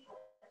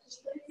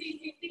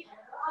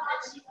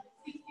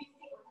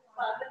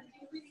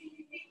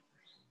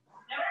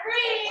 Never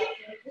breathe.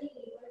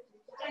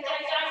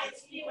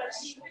 See what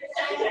she could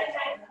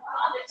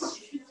all that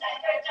she could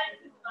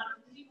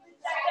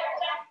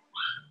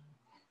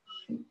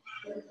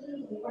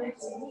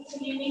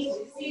You need to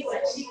see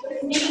what she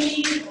could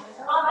need,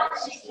 all that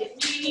she could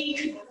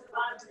need,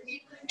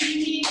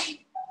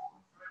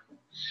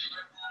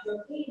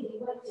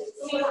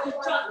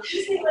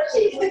 See what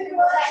she could do,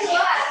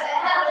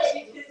 how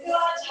she could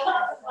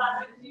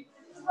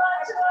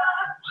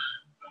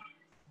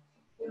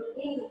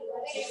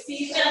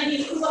see Johnny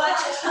watch,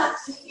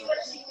 see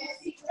what she could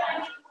see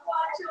Johnny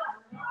watch,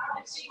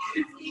 she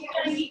could see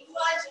Johnny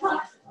watch,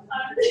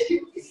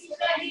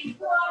 Johnny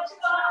watch.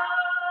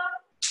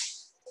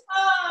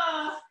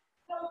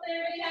 Hope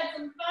everybody had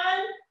some fun.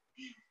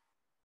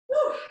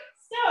 Whew.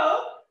 So,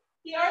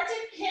 the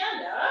Arctic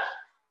Panda,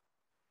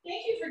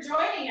 thank you for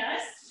joining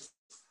us.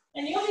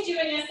 And you'll be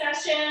doing a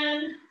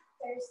session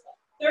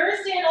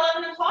Thursday at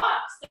 11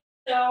 o'clock.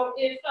 So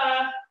if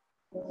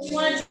you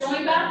want to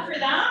join back for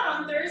that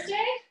on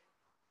Thursday,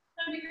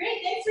 that'd be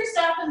great. Thanks for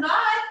stopping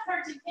by,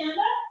 Arctic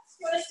Panda.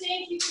 You want to stay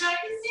and keep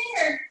practicing,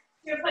 or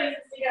you have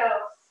places to go?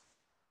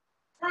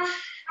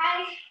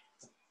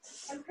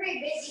 I'm pretty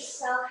busy,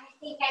 so I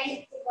think I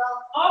need to go.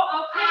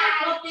 Oh, okay.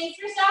 Bye. Well, thanks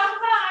for stopping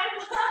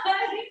by.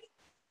 Bye.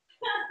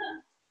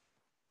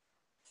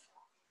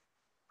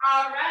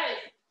 All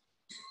right.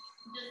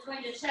 I'm just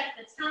going to check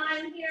the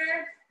time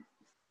here.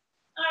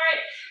 All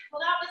right. Well,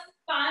 that was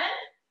fun.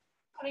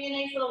 Having a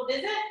nice little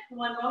visit. In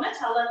one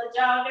moment, I'll let the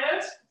dog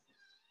out.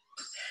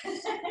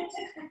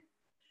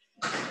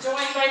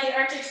 Joined by the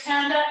Arctic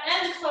Panda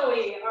and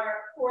Chloe, our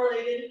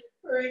four-legged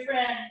furry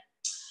friend.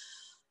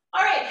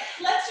 All right,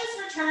 let's just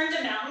return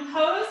to mountain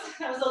pose.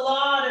 That was a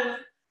lot of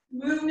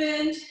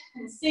movement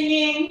and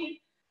singing.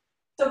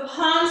 So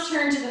palms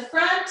turn to the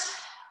front.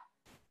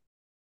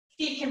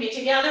 Feet can be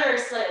together or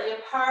slightly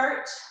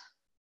apart.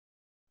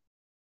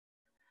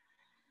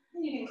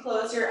 You can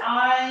close your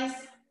eyes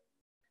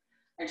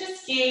or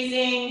just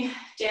gazing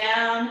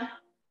down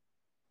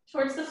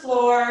towards the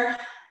floor.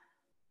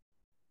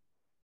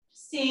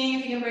 Seeing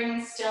if you can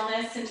bring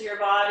stillness into your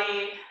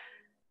body.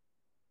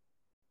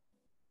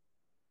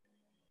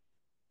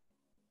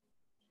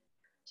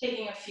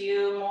 Taking a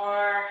few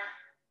more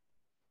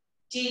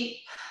deep,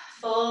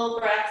 full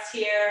breaths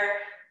here.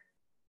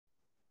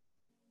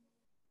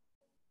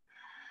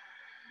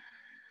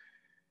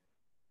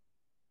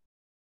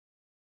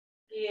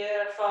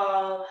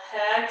 Beautiful.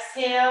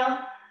 Exhale.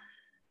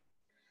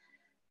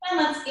 And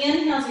let's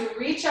inhale as we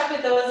reach up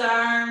with those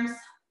arms.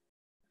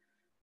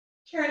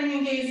 Turning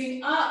and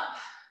gazing up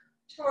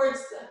towards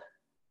the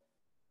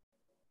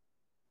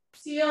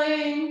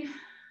ceiling.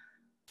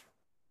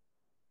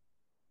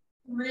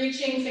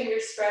 Reaching,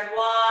 fingers spread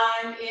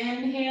wide.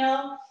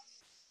 Inhale.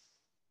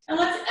 And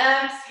let's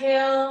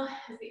exhale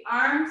as the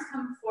arms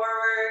come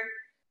forward.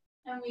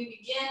 And we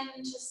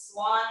begin to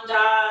swan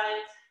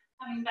dive.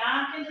 Coming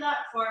back into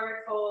that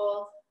forward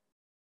fold.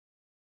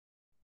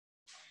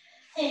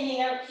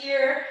 Hanging out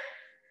here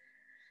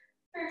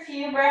for a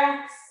few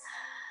breaths.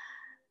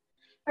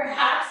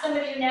 Perhaps some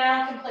of you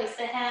now can place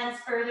the hands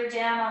further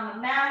down on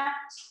the mat.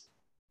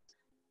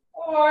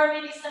 Or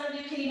maybe some of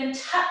you can even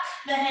tuck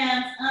the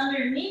hands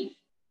underneath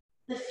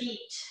the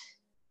feet.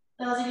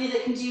 Those of you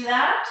that can do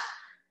that,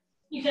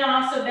 you can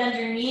also bend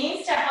your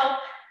knees to help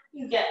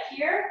you get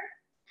here.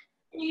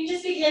 And you can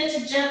just begin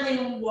to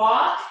gently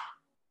walk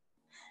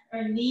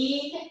or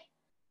knead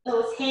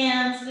those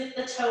hands with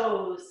the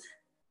toes.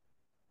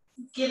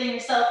 Giving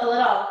yourself a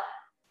little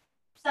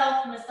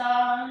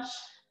self-massage.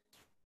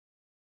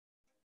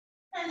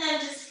 And then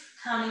just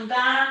coming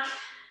back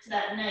to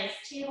that nice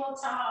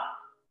tabletop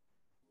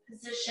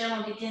position.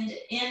 We'll begin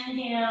to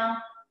inhale.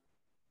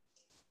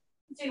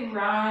 To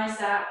rise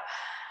up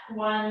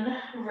one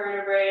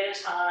vertebrae at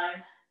a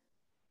time.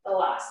 The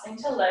last thing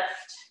to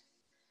lift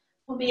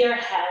will be our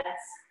heads.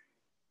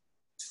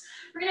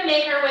 We're going to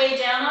make our way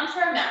down onto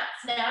our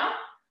mats now.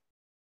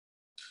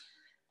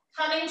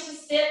 Coming to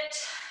sit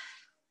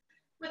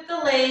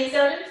legs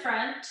out in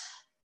front.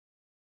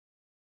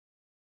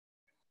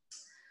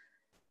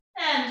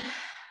 And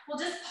we'll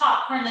just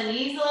popcorn the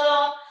knees a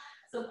little.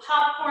 So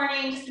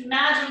popcorning, just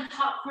imagine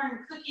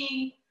popcorn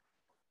cooking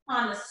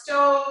on the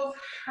stove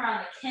or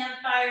on the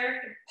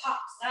campfire. It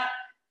pops up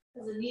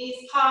as the knees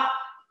pop.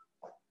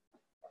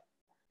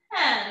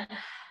 And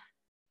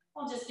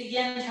we'll just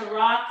begin to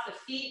rock the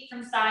feet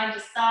from side to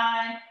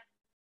side.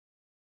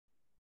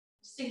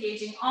 Just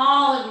engaging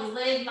all of these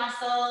leg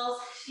muscles,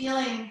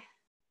 feeling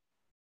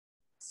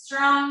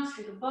strong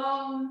through the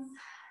bones.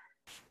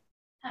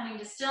 Coming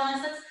to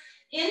stillness. Let's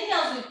inhale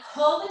as we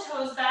pull the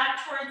toes back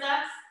towards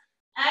us.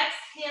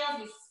 Exhale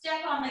as we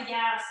step on the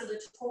gas so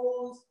the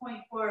toes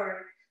point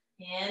forward.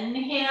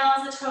 Inhale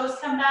as the toes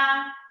come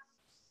back.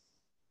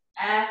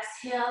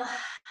 Exhale,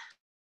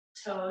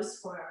 toes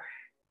forward.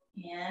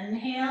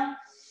 Inhale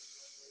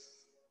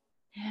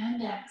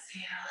and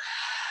exhale.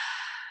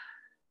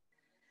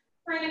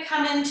 We're going to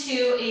come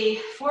into a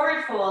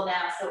forward fold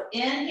now. So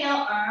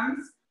inhale,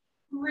 arms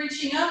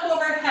reaching up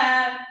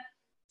overhead,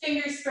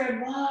 fingers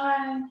spread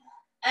wide.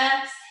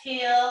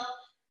 Exhale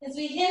as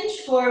we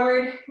hinge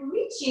forward,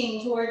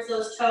 reaching towards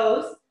those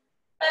toes,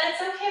 but it's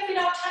okay if we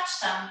don't touch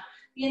them.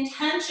 The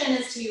intention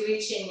is to be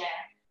reaching there.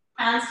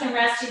 Hands can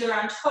rest either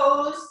on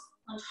toes,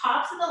 on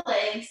tops of the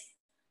legs,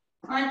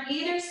 or on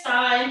either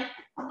side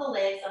of the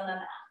legs on the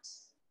mat.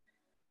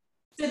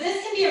 So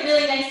this can be a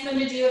really nice thing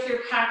to do if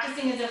you're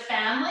practicing as a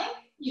family.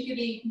 You could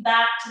be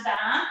back to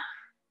back.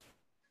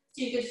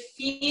 So you could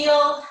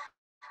feel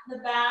the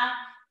back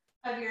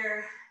of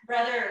your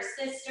brother or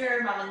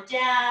sister, mom and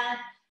dad,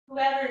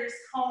 whoever's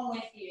home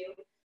with you.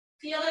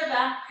 Feel their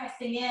back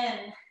pressing in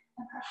and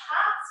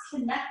perhaps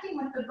connecting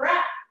with the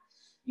breath.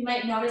 You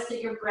might notice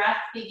that your breath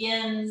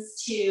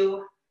begins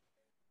to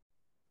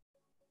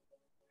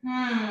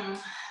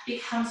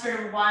become sort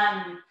of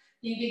one.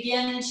 You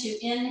begin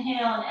to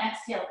inhale and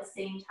exhale at the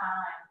same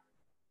time.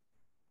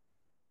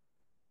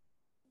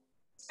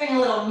 Let's bring a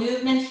little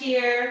movement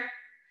here.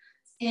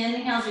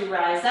 Inhale as we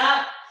rise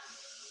up.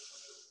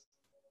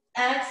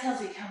 Exhale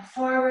as we come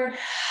forward.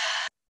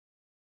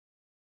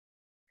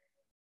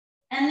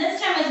 And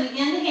this time as we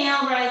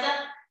inhale, rise up,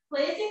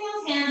 placing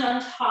those hands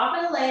on top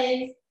of the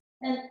legs,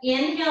 and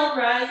inhale,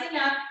 rising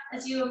up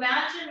as you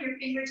imagine your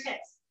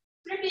fingertips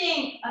sort of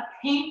being a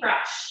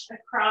paintbrush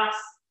across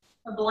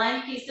a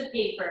blank piece of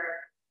paper.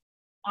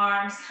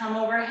 Arms come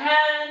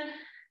overhead.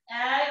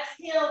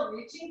 Exhale,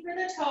 reaching for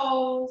the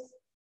toes.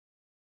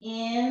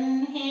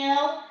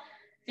 Inhale,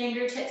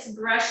 fingertips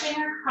brushing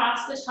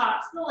across the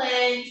tops of the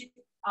legs.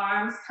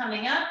 Arms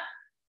coming up.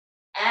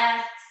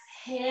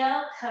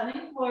 Exhale,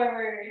 coming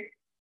forward.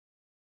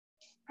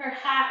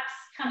 Perhaps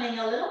coming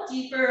a little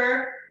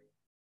deeper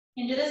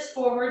into this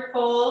forward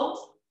fold,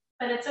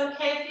 but it's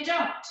okay if you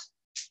don't.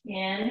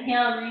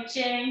 Inhale,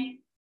 reaching.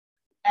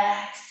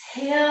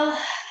 Exhale,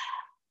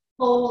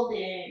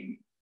 folding.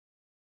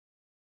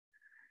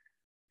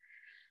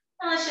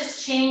 Now let's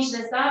just change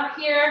this up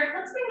here.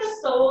 Let's bring the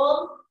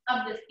soles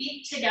of the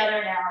feet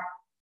together now.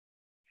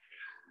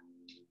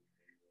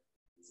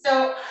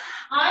 So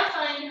I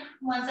find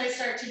once I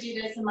start to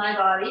do this in my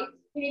body,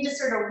 I need to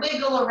sort of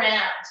wiggle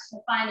around to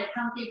find a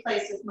comfy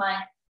place with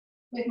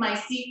my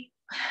seat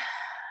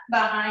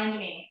behind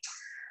me.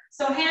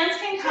 So hands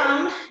can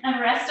come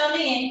and rest on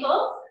the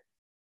ankles,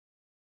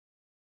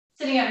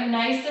 sitting up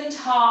nice and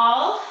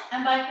tall.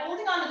 And by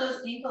holding onto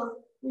those ankles,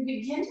 we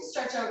begin to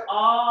stretch out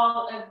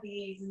all of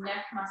these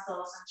neck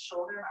muscles and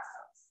shoulder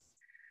muscles.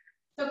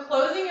 So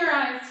closing your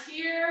eyes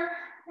here,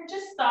 or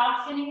just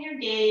softening your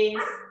gaze.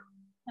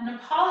 And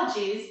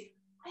apologies,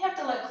 I have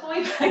to let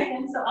Chloe back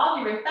in, so I'll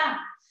be right back.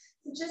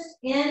 So just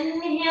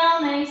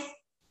inhale, nice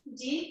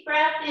deep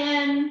breath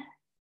in,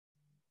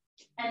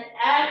 and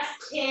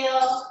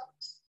exhale,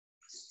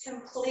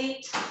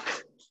 complete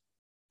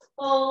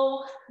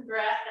full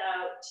breath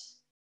out.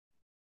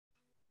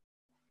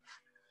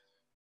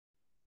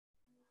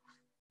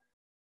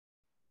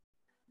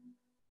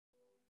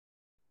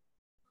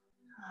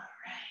 All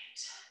right.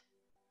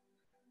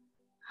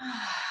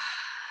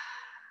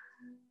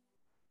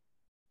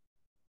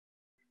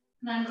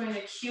 And I'm going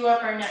to cue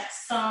up our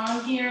next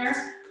song here.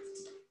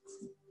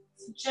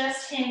 So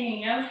just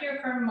hanging out here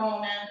for a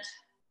moment.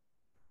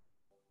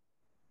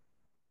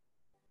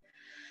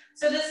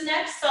 So this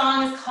next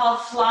song is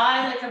called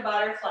Fly Like a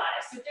Butterfly.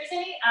 So if there's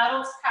any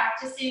adults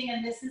practicing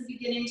and this is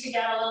beginning to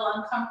get a little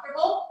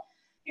uncomfortable,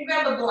 you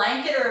can grab a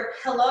blanket or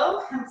a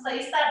pillow and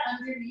place that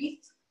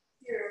underneath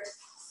your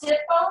sit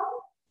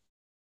bone,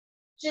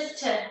 just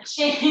to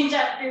change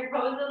up your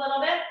pose a little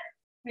bit.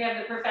 We have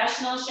the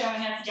professional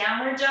showing us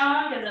downward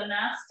dog as a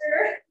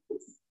master.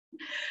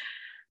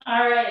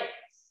 All right,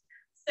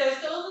 so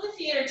soles of the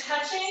feet are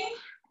touching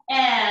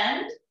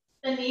and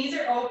the knees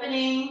are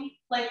opening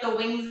like the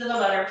wings of a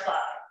butterfly.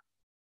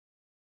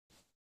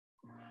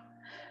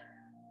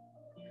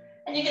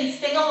 And you can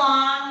sing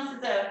along. This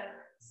is a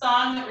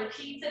song that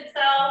repeats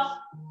itself.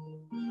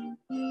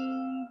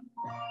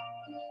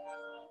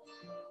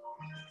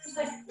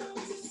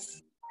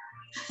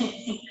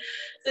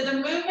 So the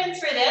movements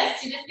for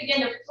this, you just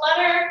begin to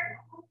flutter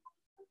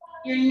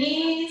your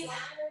knees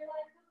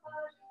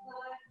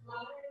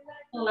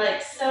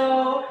like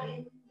so.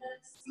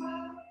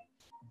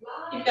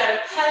 You've got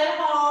a pet at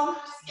home,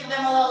 just give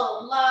them a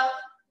little love.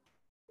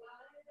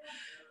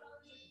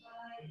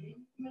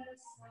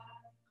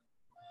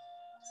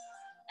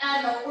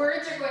 And the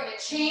words are going to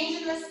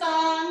change in the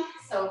song,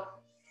 so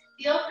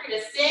feel free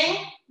to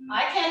sing.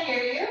 I can't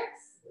hear you.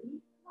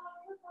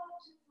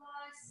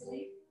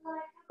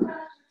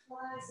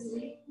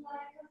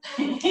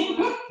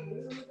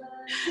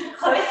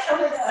 Chloe,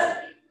 come on.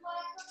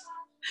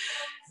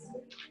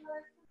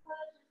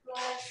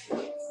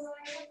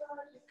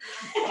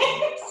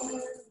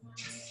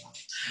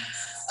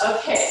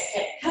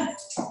 Okay, come.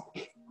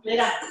 Lay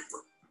down.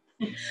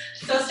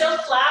 So still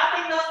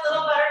flapping those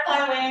little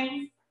butterfly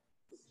wings.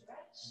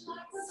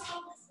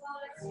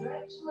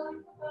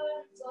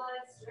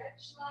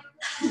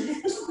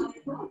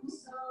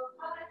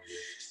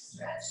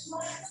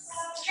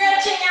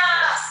 Stretching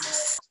out.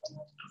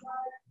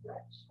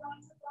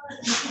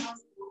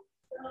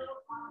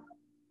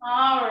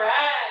 All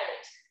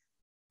right.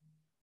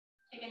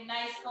 Take a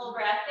nice full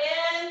breath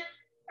in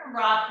and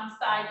rock from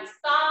side to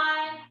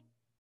side.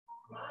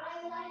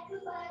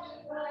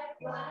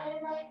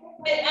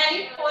 If at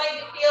any point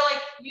you feel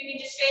like you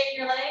need to straighten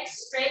your legs,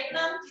 straighten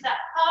them, do that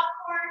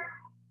popcorn,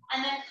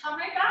 and then come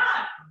right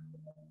back.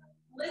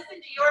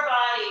 Listen to your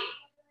body.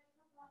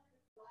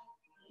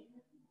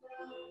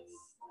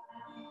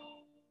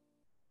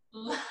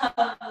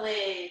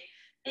 Lovely.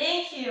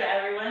 Thank you,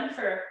 everyone,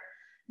 for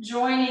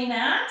joining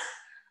that.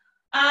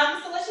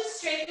 So let's just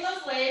straighten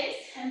those legs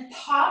and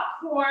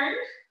popcorn.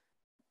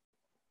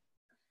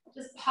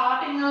 Just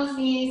popping those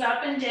knees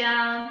up and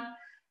down,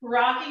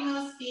 rocking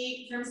those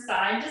feet from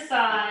side to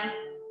side.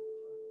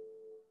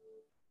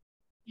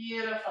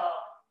 Beautiful.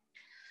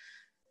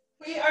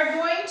 We are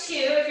going to,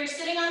 if you're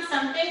sitting on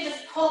something,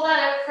 just pull that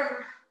out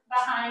from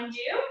behind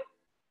you.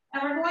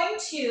 And we're going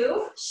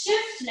to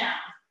shift now.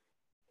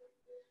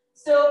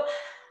 So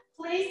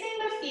placing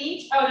the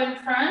feet out in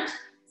front,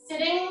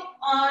 sitting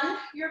on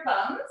your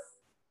bums.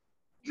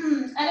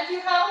 And if you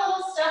have a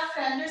little stuffed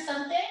friend or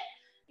something,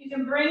 you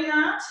can bring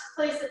that,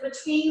 place it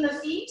between the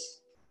feet.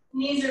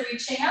 Knees are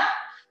reaching up.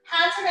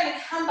 Hands are going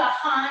to come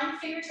behind,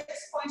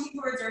 fingertips pointing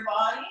towards our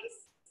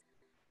bodies.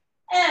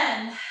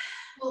 And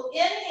we'll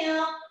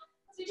inhale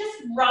as we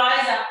just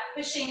rise up,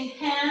 pushing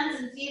hands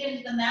and feet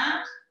into the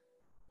mat.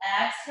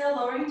 Exhale,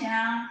 lowering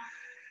down.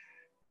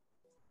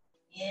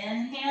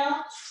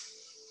 Inhale.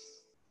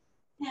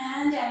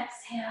 And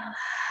exhale.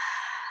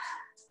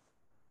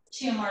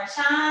 2 more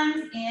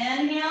times.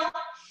 Inhale.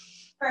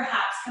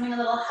 Perhaps coming a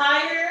little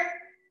higher.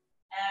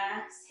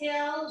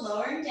 Exhale,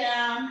 lowering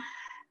down.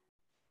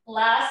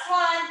 Last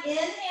one.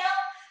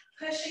 Inhale.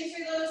 Pushing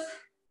through those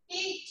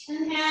feet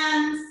and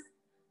hands.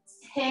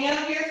 Hang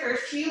out here for a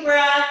few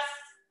breaths.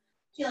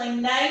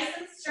 Feeling nice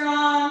and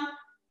strong.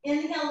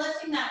 Inhale,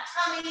 lifting that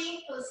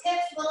tummy, those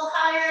hips a little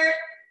higher.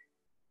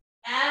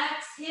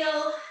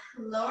 Exhale,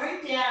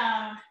 lowering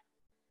down.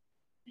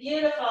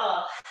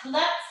 Beautiful.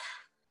 Let's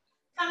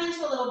come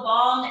into a little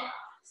ball now.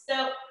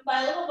 So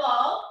by a little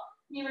ball,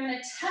 you're going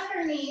to tuck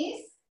our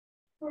knees.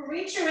 We'll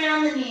reach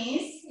around the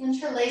knees,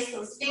 interlace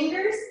those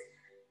fingers,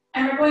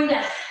 and we're going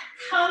to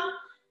come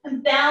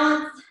and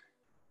balance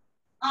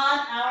on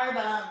our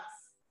bums.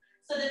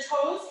 So the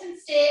toes can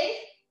stay.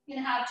 You're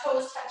going to have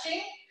toes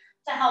touching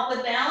to help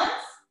with balance.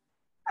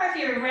 Or if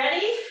you're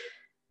ready,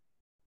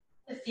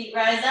 the feet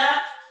rise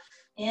up.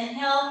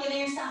 Inhale, giving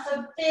yourself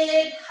a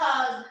big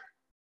hug.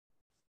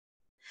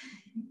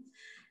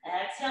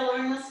 Exhale,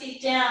 lowering those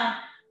feet down.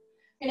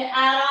 We're going to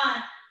add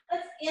on.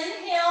 Let's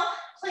inhale,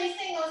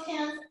 placing those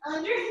hands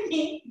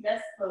underneath,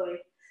 yes, Chloe,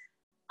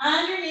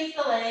 underneath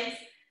the legs,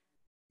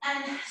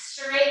 and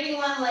straightening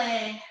one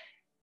leg.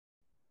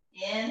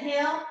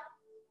 Inhale,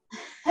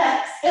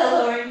 exhale,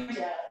 lowering down.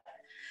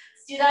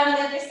 Let's do that on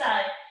the other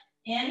side.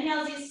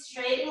 Inhale as you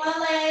straighten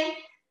one leg.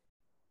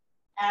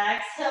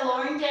 Exhale,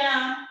 lowering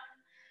down.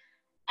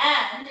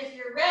 And if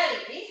you're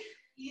ready,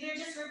 either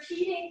just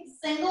repeating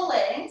single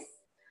legs,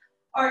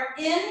 or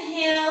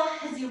inhale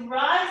as you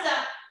rise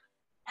up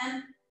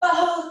and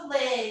both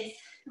legs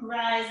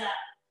rise up.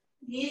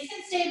 Knees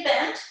can stay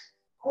bent,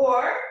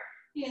 or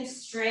you can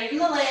straighten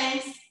the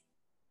legs.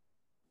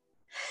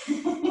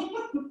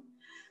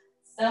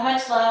 So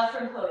much love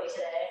from Chloe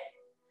today.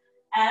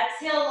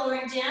 Exhale,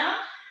 lowering down.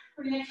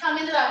 We're going to come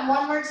into that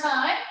one more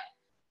time.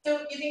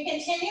 So you can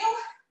continue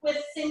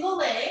with single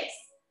legs,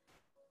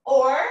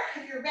 or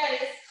if you're ready,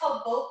 it's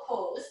called boat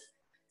pose.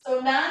 So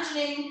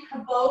imagining a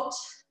boat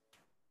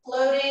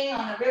floating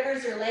on the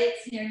rivers or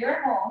lakes near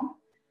your home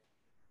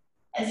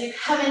as you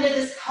come into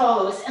this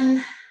pose.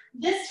 And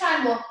this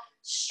time we'll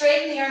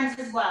straighten the arms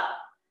as well.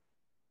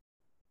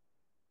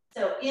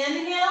 So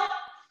inhale,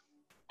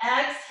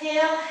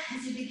 exhale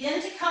as you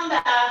begin to come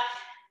back,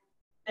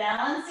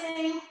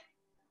 balancing,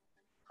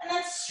 and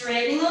then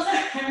straightening those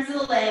arms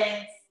and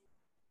legs.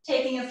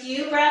 Taking a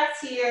few breaths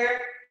here.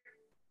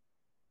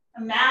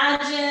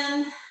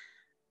 Imagine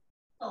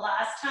the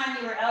last time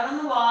you were out on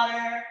the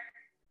water.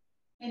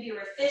 Maybe you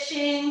were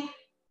fishing.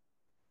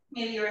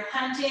 Maybe you were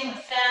hunting with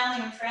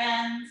family and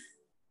friends.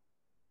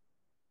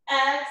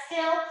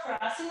 Exhale,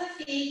 crossing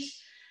the feet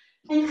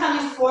and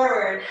coming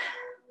forward.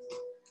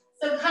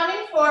 So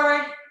coming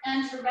forward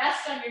and to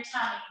rest on your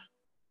tummy.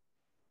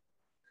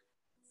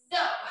 So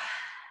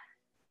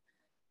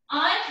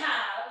I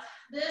have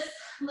this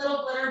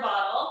little glitter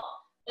bottle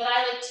that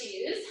I like to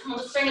use. I'll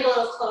just bring it a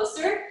little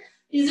closer.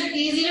 These are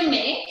easy to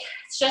make.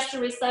 It's just a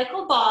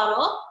recycled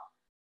bottle.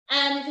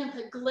 And you can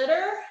put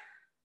glitter,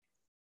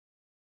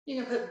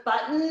 you can put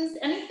buttons,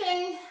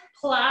 anything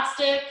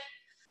plastic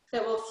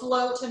that will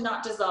float and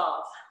not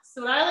dissolve.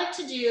 So what I like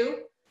to do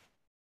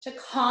to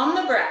calm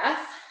the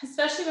breath,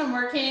 especially when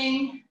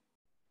working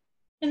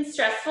in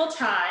stressful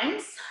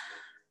times,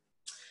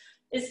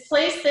 is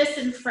place this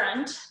in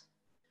front,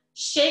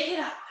 shake it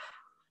up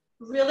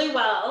really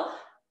well,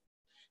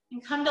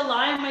 and come to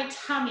lie on my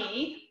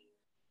tummy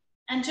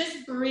and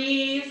just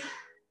breathe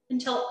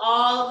until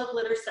all of the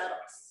glitter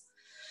settles.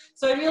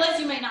 So I realize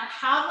you might not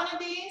have one of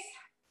these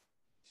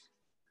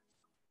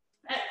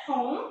at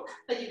home,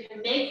 but you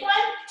can make one.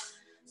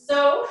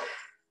 So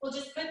we'll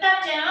just put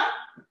that down,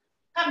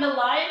 come to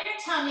lie on your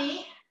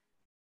tummy.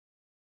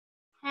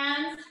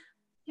 Hands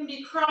can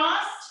be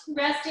crossed,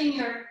 resting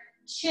your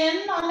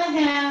chin on the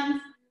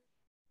hands,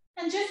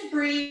 and just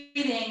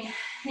breathing.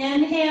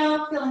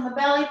 Inhale, feeling the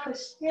belly push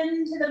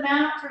into the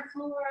mat or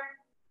floor.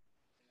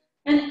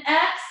 And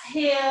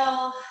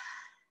exhale,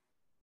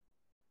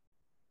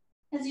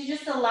 as you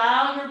just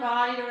allow your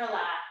body to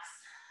relax,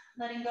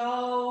 letting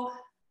go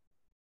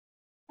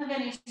of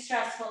any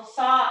stressful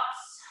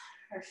thoughts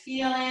or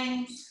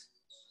feelings,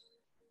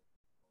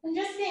 and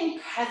just being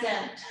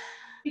present,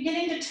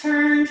 beginning to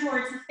turn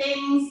towards the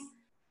things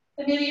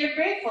that maybe you're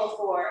grateful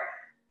for,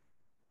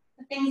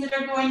 the things that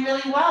are going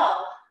really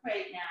well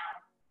right now.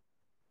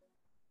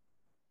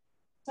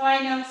 So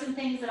I know some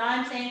things that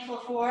I'm thankful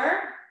for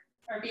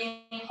are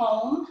being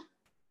home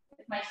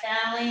with my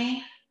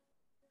family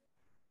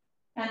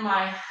and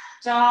my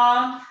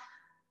dog.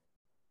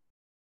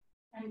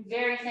 I'm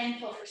very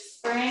thankful for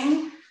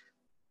spring.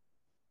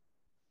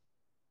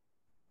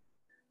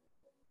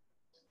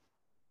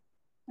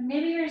 And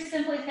maybe you're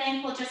simply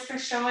thankful just for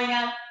showing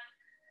up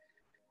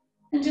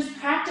and just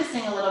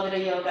practicing a little bit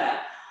of yoga.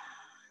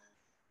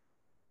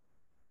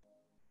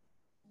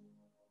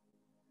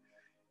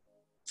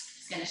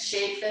 Just gonna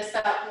shake this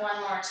up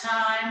one more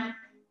time.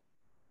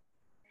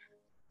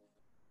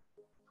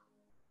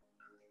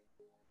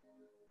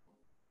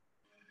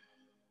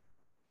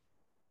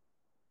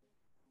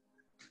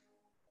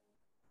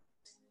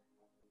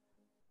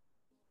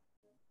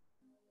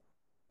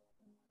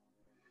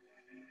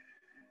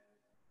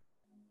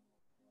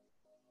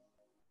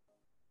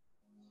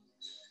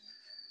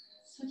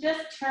 So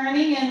just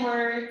turning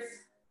inwards,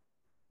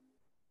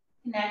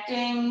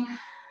 connecting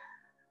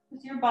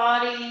with your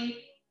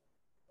body,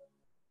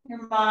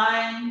 your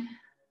mind,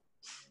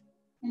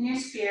 and your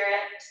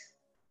spirit.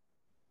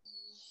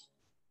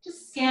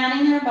 Just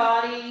scanning your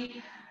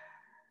body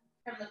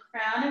from the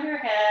crown of your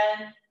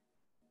head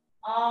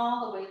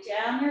all the way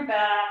down your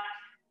back,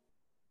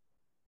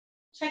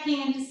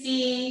 checking in to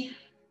see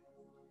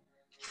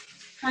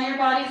how your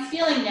body's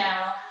feeling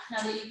now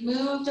that you've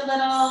moved a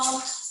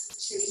little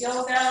through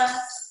yoga,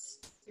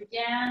 through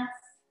dance.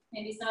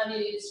 Maybe some of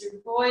you used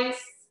your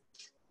voice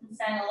and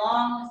sang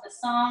along with the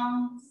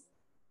songs.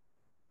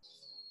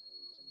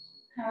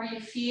 How are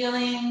you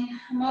feeling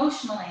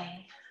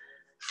emotionally?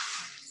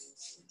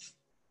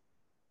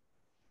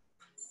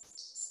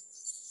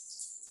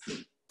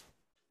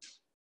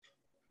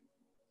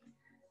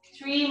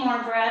 Three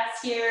more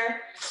breaths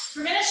here.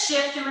 We're gonna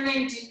shift and we're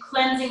going to do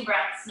cleansing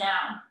breaths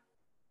now.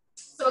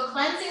 So a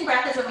cleansing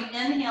breath is when we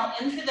inhale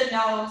in through the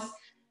nose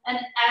and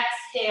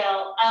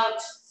exhale out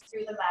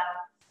through the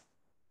mouth.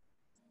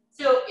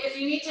 So if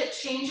you need to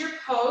change your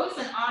pose,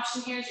 an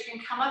option here is you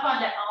can come up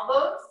onto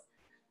elbows,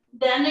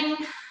 bending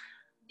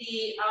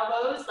the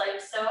elbows like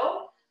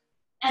so,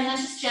 and then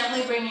just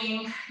gently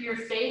bringing your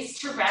face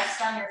to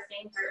rest on your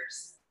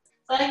fingers.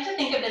 So I like to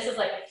think of this as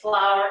like a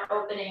flower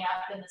opening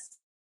up in the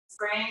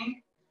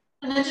spring,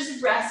 and then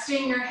just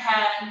resting your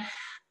head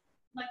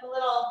like a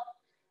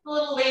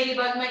little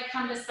ladybug might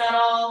come to settle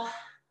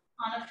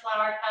on a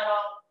flower petal.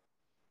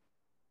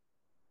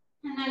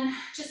 And then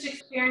just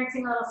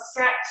experiencing a little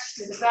stretch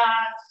through the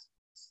back.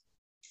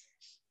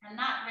 And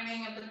that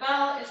ringing of the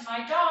bell is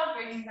my dog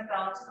ringing the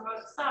bell to go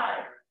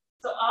outside.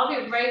 So I'll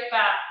be right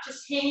back,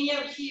 just hanging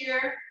out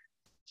here.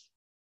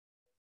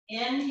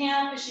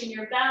 Inhale, pushing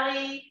your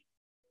belly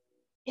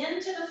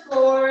into the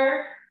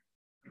floor.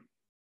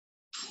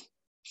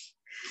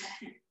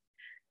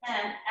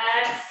 And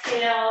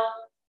exhale,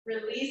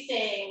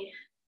 releasing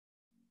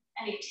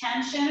any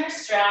tension or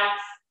stress.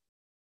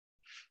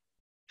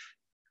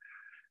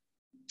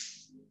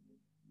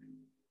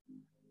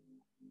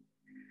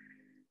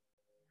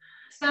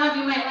 Some of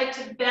you might like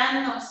to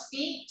bend those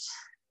feet,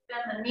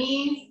 bend the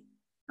knees,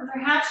 and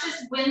perhaps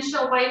just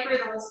windshield wiper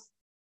those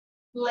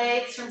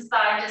legs from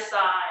side to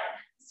side.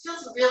 This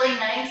feels really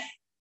nice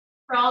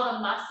for all the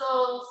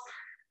muscles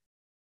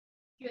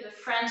through the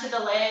front of the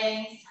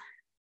legs.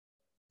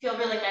 Feel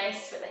really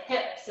nice for the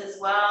hips as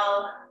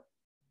well.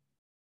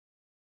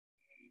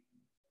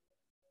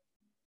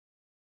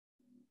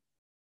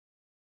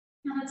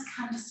 Now let's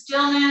come to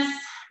stillness.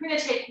 We're going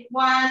to take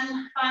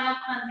one final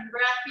cleansing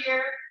breath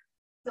here.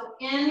 So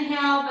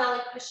inhale,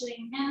 belly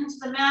pushing into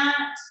the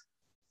mat.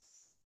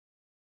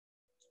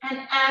 And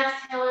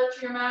exhale it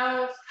through your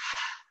mouth.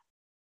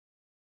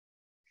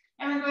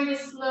 And we're going to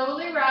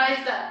slowly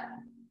rise up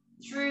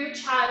through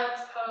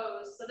child's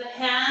pose. So the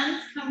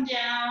hands come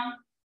down.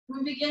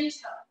 We begin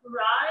to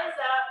rise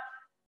up.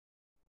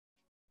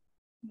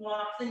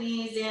 Walk the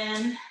knees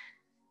in.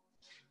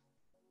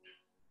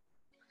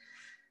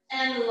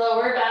 And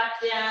lower back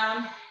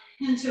down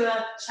into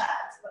a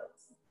child's pose.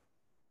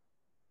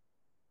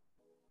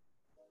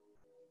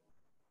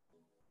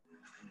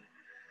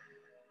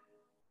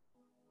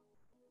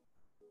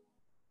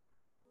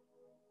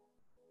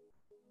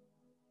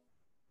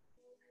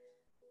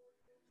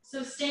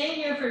 So staying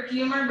here for a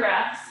few more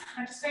breaths,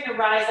 I'm just going to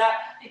rise up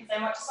because I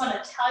just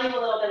want to tell you a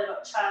little bit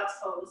about child's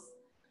pose.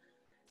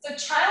 So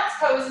child's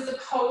pose is a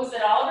pose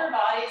that all of our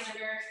bodies are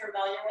very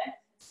familiar with.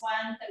 It's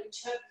one that we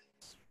took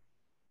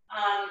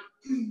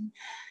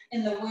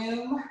in the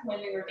womb when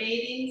we were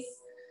babies.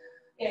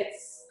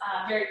 It's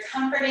very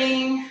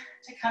comforting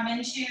to come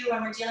into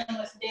when we're dealing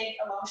with big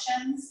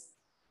emotions,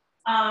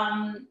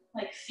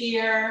 like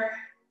fear,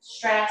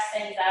 stress,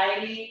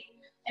 anxiety.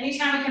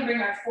 Anytime we can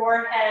bring our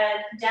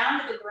forehead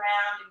down to the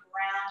ground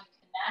and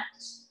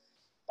connect,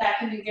 that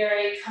can be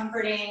very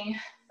comforting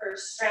for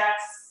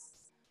stress,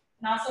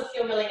 and also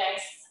feel really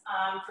nice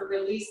for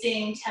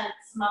releasing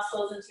tense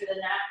muscles into the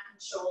neck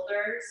and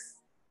shoulders.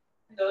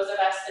 For those of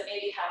us that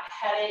maybe have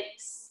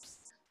headaches,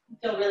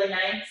 feel really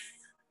nice.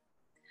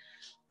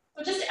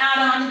 So just add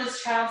on to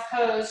this child's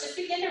pose. Just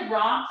begin to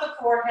rock the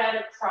forehead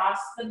across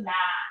the mat,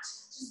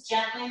 just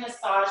gently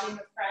massaging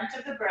the front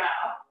of the brow.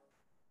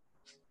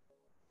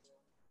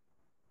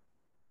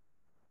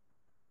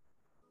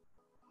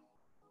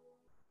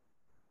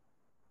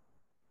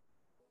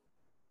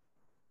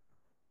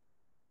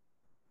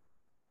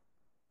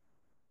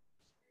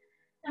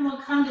 And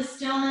we'll come to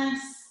stillness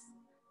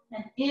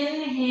and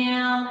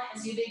inhale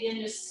as you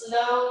begin to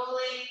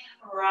slowly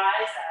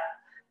rise up.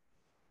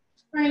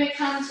 We're going to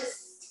come to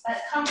a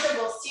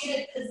comfortable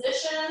seated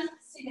position.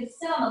 So you can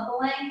sit on a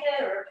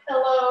blanket or a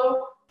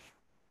pillow.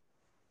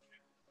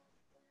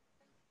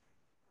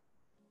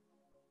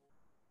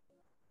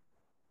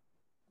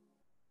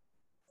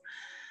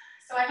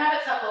 So I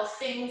have a couple of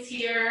things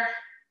here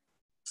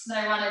that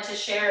I wanted to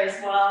share as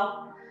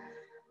well.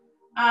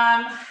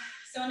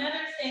 So another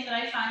thing that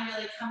I find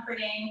really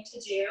comforting to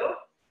do,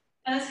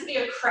 and this could be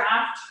a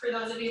craft for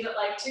those of you that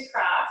like to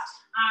craft.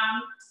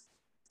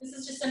 This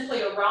is just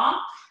simply a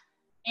rock,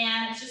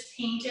 and it's just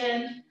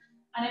painted,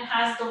 and it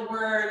has the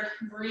word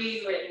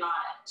breathe written on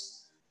it.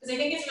 Because I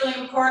think it's really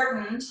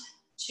important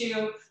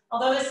to,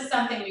 although this is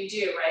something we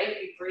do, right?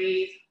 We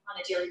breathe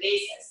on a daily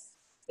basis.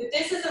 But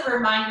this is a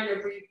reminder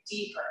to breathe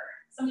deeper.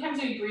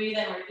 Sometimes we breathe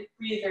and we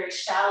breathe very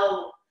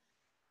shallow.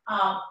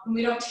 And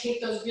we don't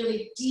take those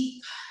really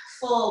deep,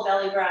 full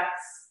belly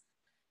breaths.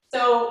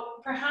 So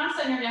perhaps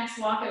on your next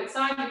walk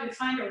outside, you could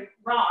find a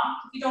rock,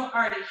 if you don't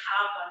already have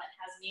one that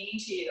has meaning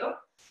to you,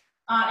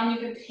 and you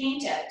could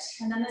paint it.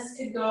 And then this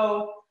could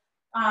go,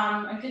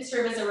 it could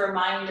serve as a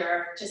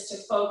reminder just to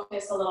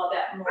focus a little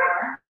bit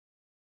more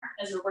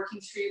as we're working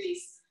through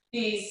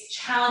these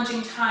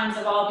challenging times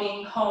of all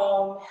being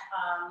home,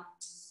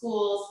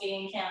 schools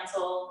being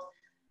canceled,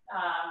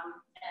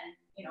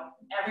 and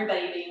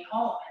everybody being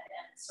home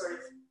and sort of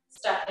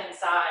stuck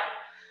inside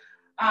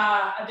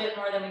a bit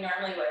more than we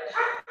normally would.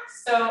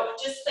 So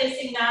just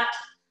placing that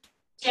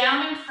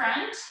down in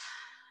front,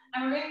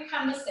 and we're going to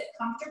come to sit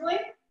comfortably.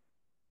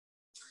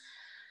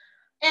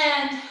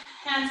 And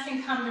hands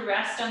can come to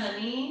rest on the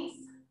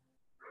knees.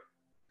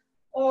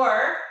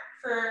 Or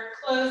for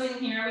closing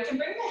here, we can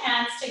bring the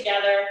hands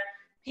together,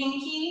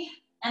 pinky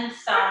and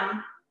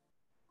thumb.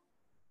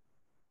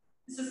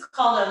 This is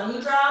called a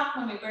mudra,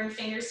 when we bring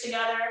fingers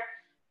together.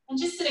 And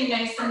just sitting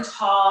nice and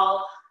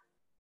tall.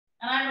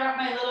 And I brought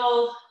my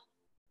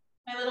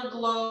little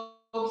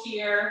globe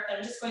here that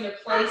I'm just going to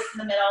place in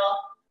the middle.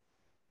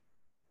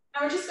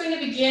 And we're just going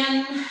to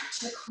begin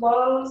to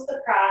close the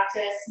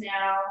practice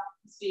now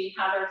as we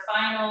have our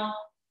final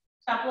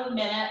couple of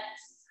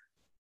minutes.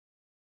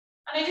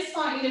 And I just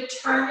want you to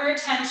turn your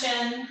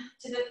attention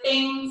to the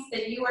things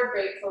that you are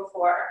grateful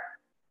for.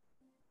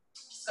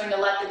 Just going to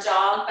let the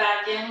dog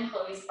back in,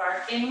 Chloe's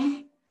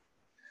barking.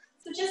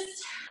 So just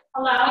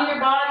allowing your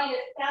body to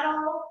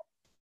settle.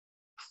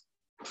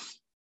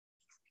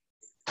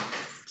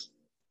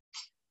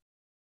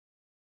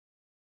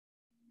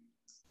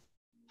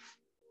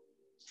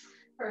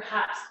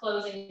 Perhaps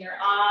closing your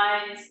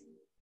eyes.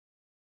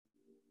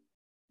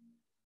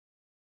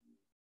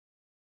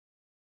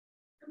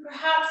 And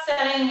perhaps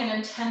setting an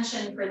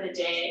intention for the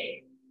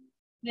day.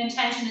 The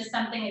intention is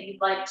something that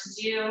you'd like to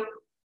do.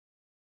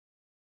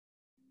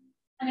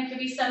 And it could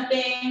be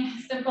something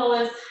as simple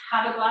as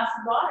have a glass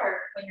of water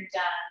when you're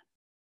done,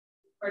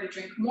 or to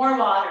drink more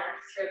water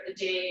throughout the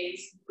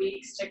days,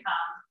 weeks to come.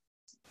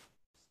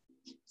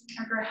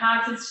 Or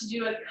perhaps it's to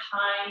do a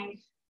kind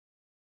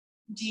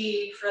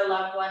deed for a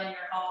loved one in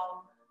your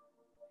home.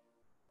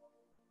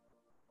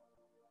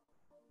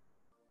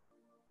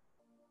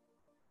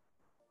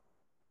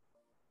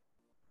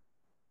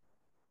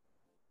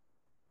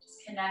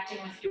 Just connecting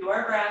with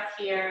your breath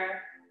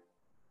here.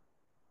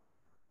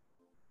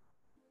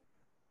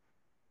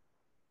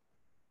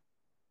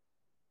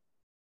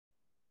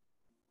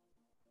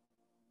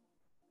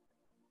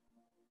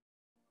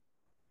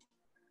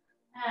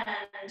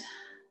 And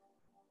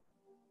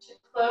to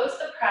close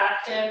the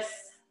practice,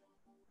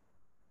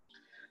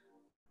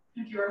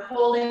 if you were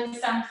holding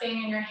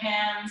something in your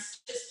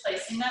hands, just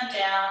placing that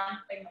down,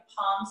 bring the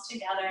palms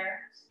together.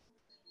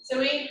 So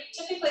we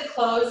typically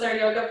close our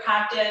yoga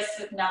practice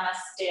with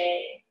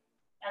namaste.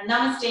 And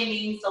namaste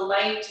means the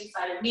light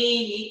inside of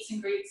me meets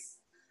and greets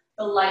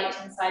the light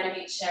inside of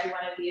each and every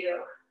one of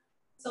you.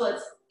 So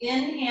let's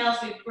inhale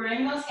as we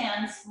bring those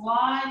hands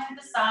wide to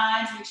the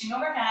sides, reaching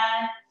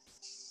overhead.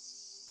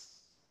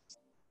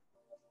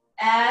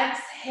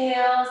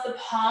 Exhale as the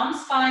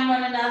palms find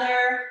one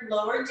another,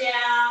 lower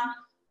down,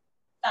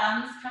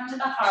 thumbs come to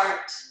the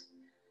heart.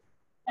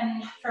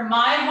 And from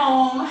my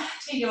home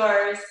to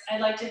yours, I'd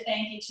like to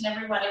thank each and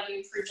every one of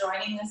you for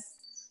joining this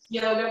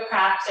yoga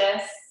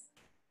practice.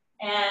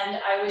 And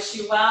I wish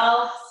you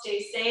well,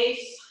 stay safe.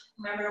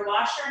 Remember to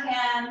wash your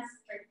hands,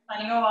 drink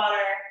plenty of water,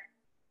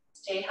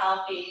 stay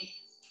healthy.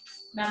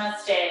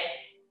 Namaste.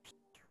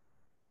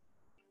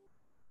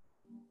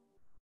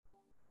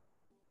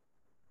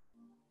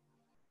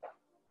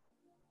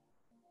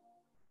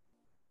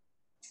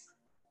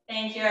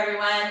 Thank you,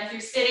 everyone. If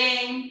you're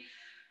sitting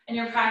and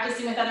you're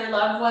practicing with other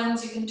loved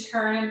ones, you can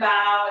turn and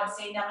bow and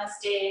say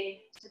namaste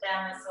to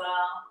them as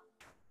well.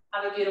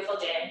 Have a beautiful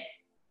day.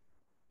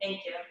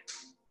 Thank you.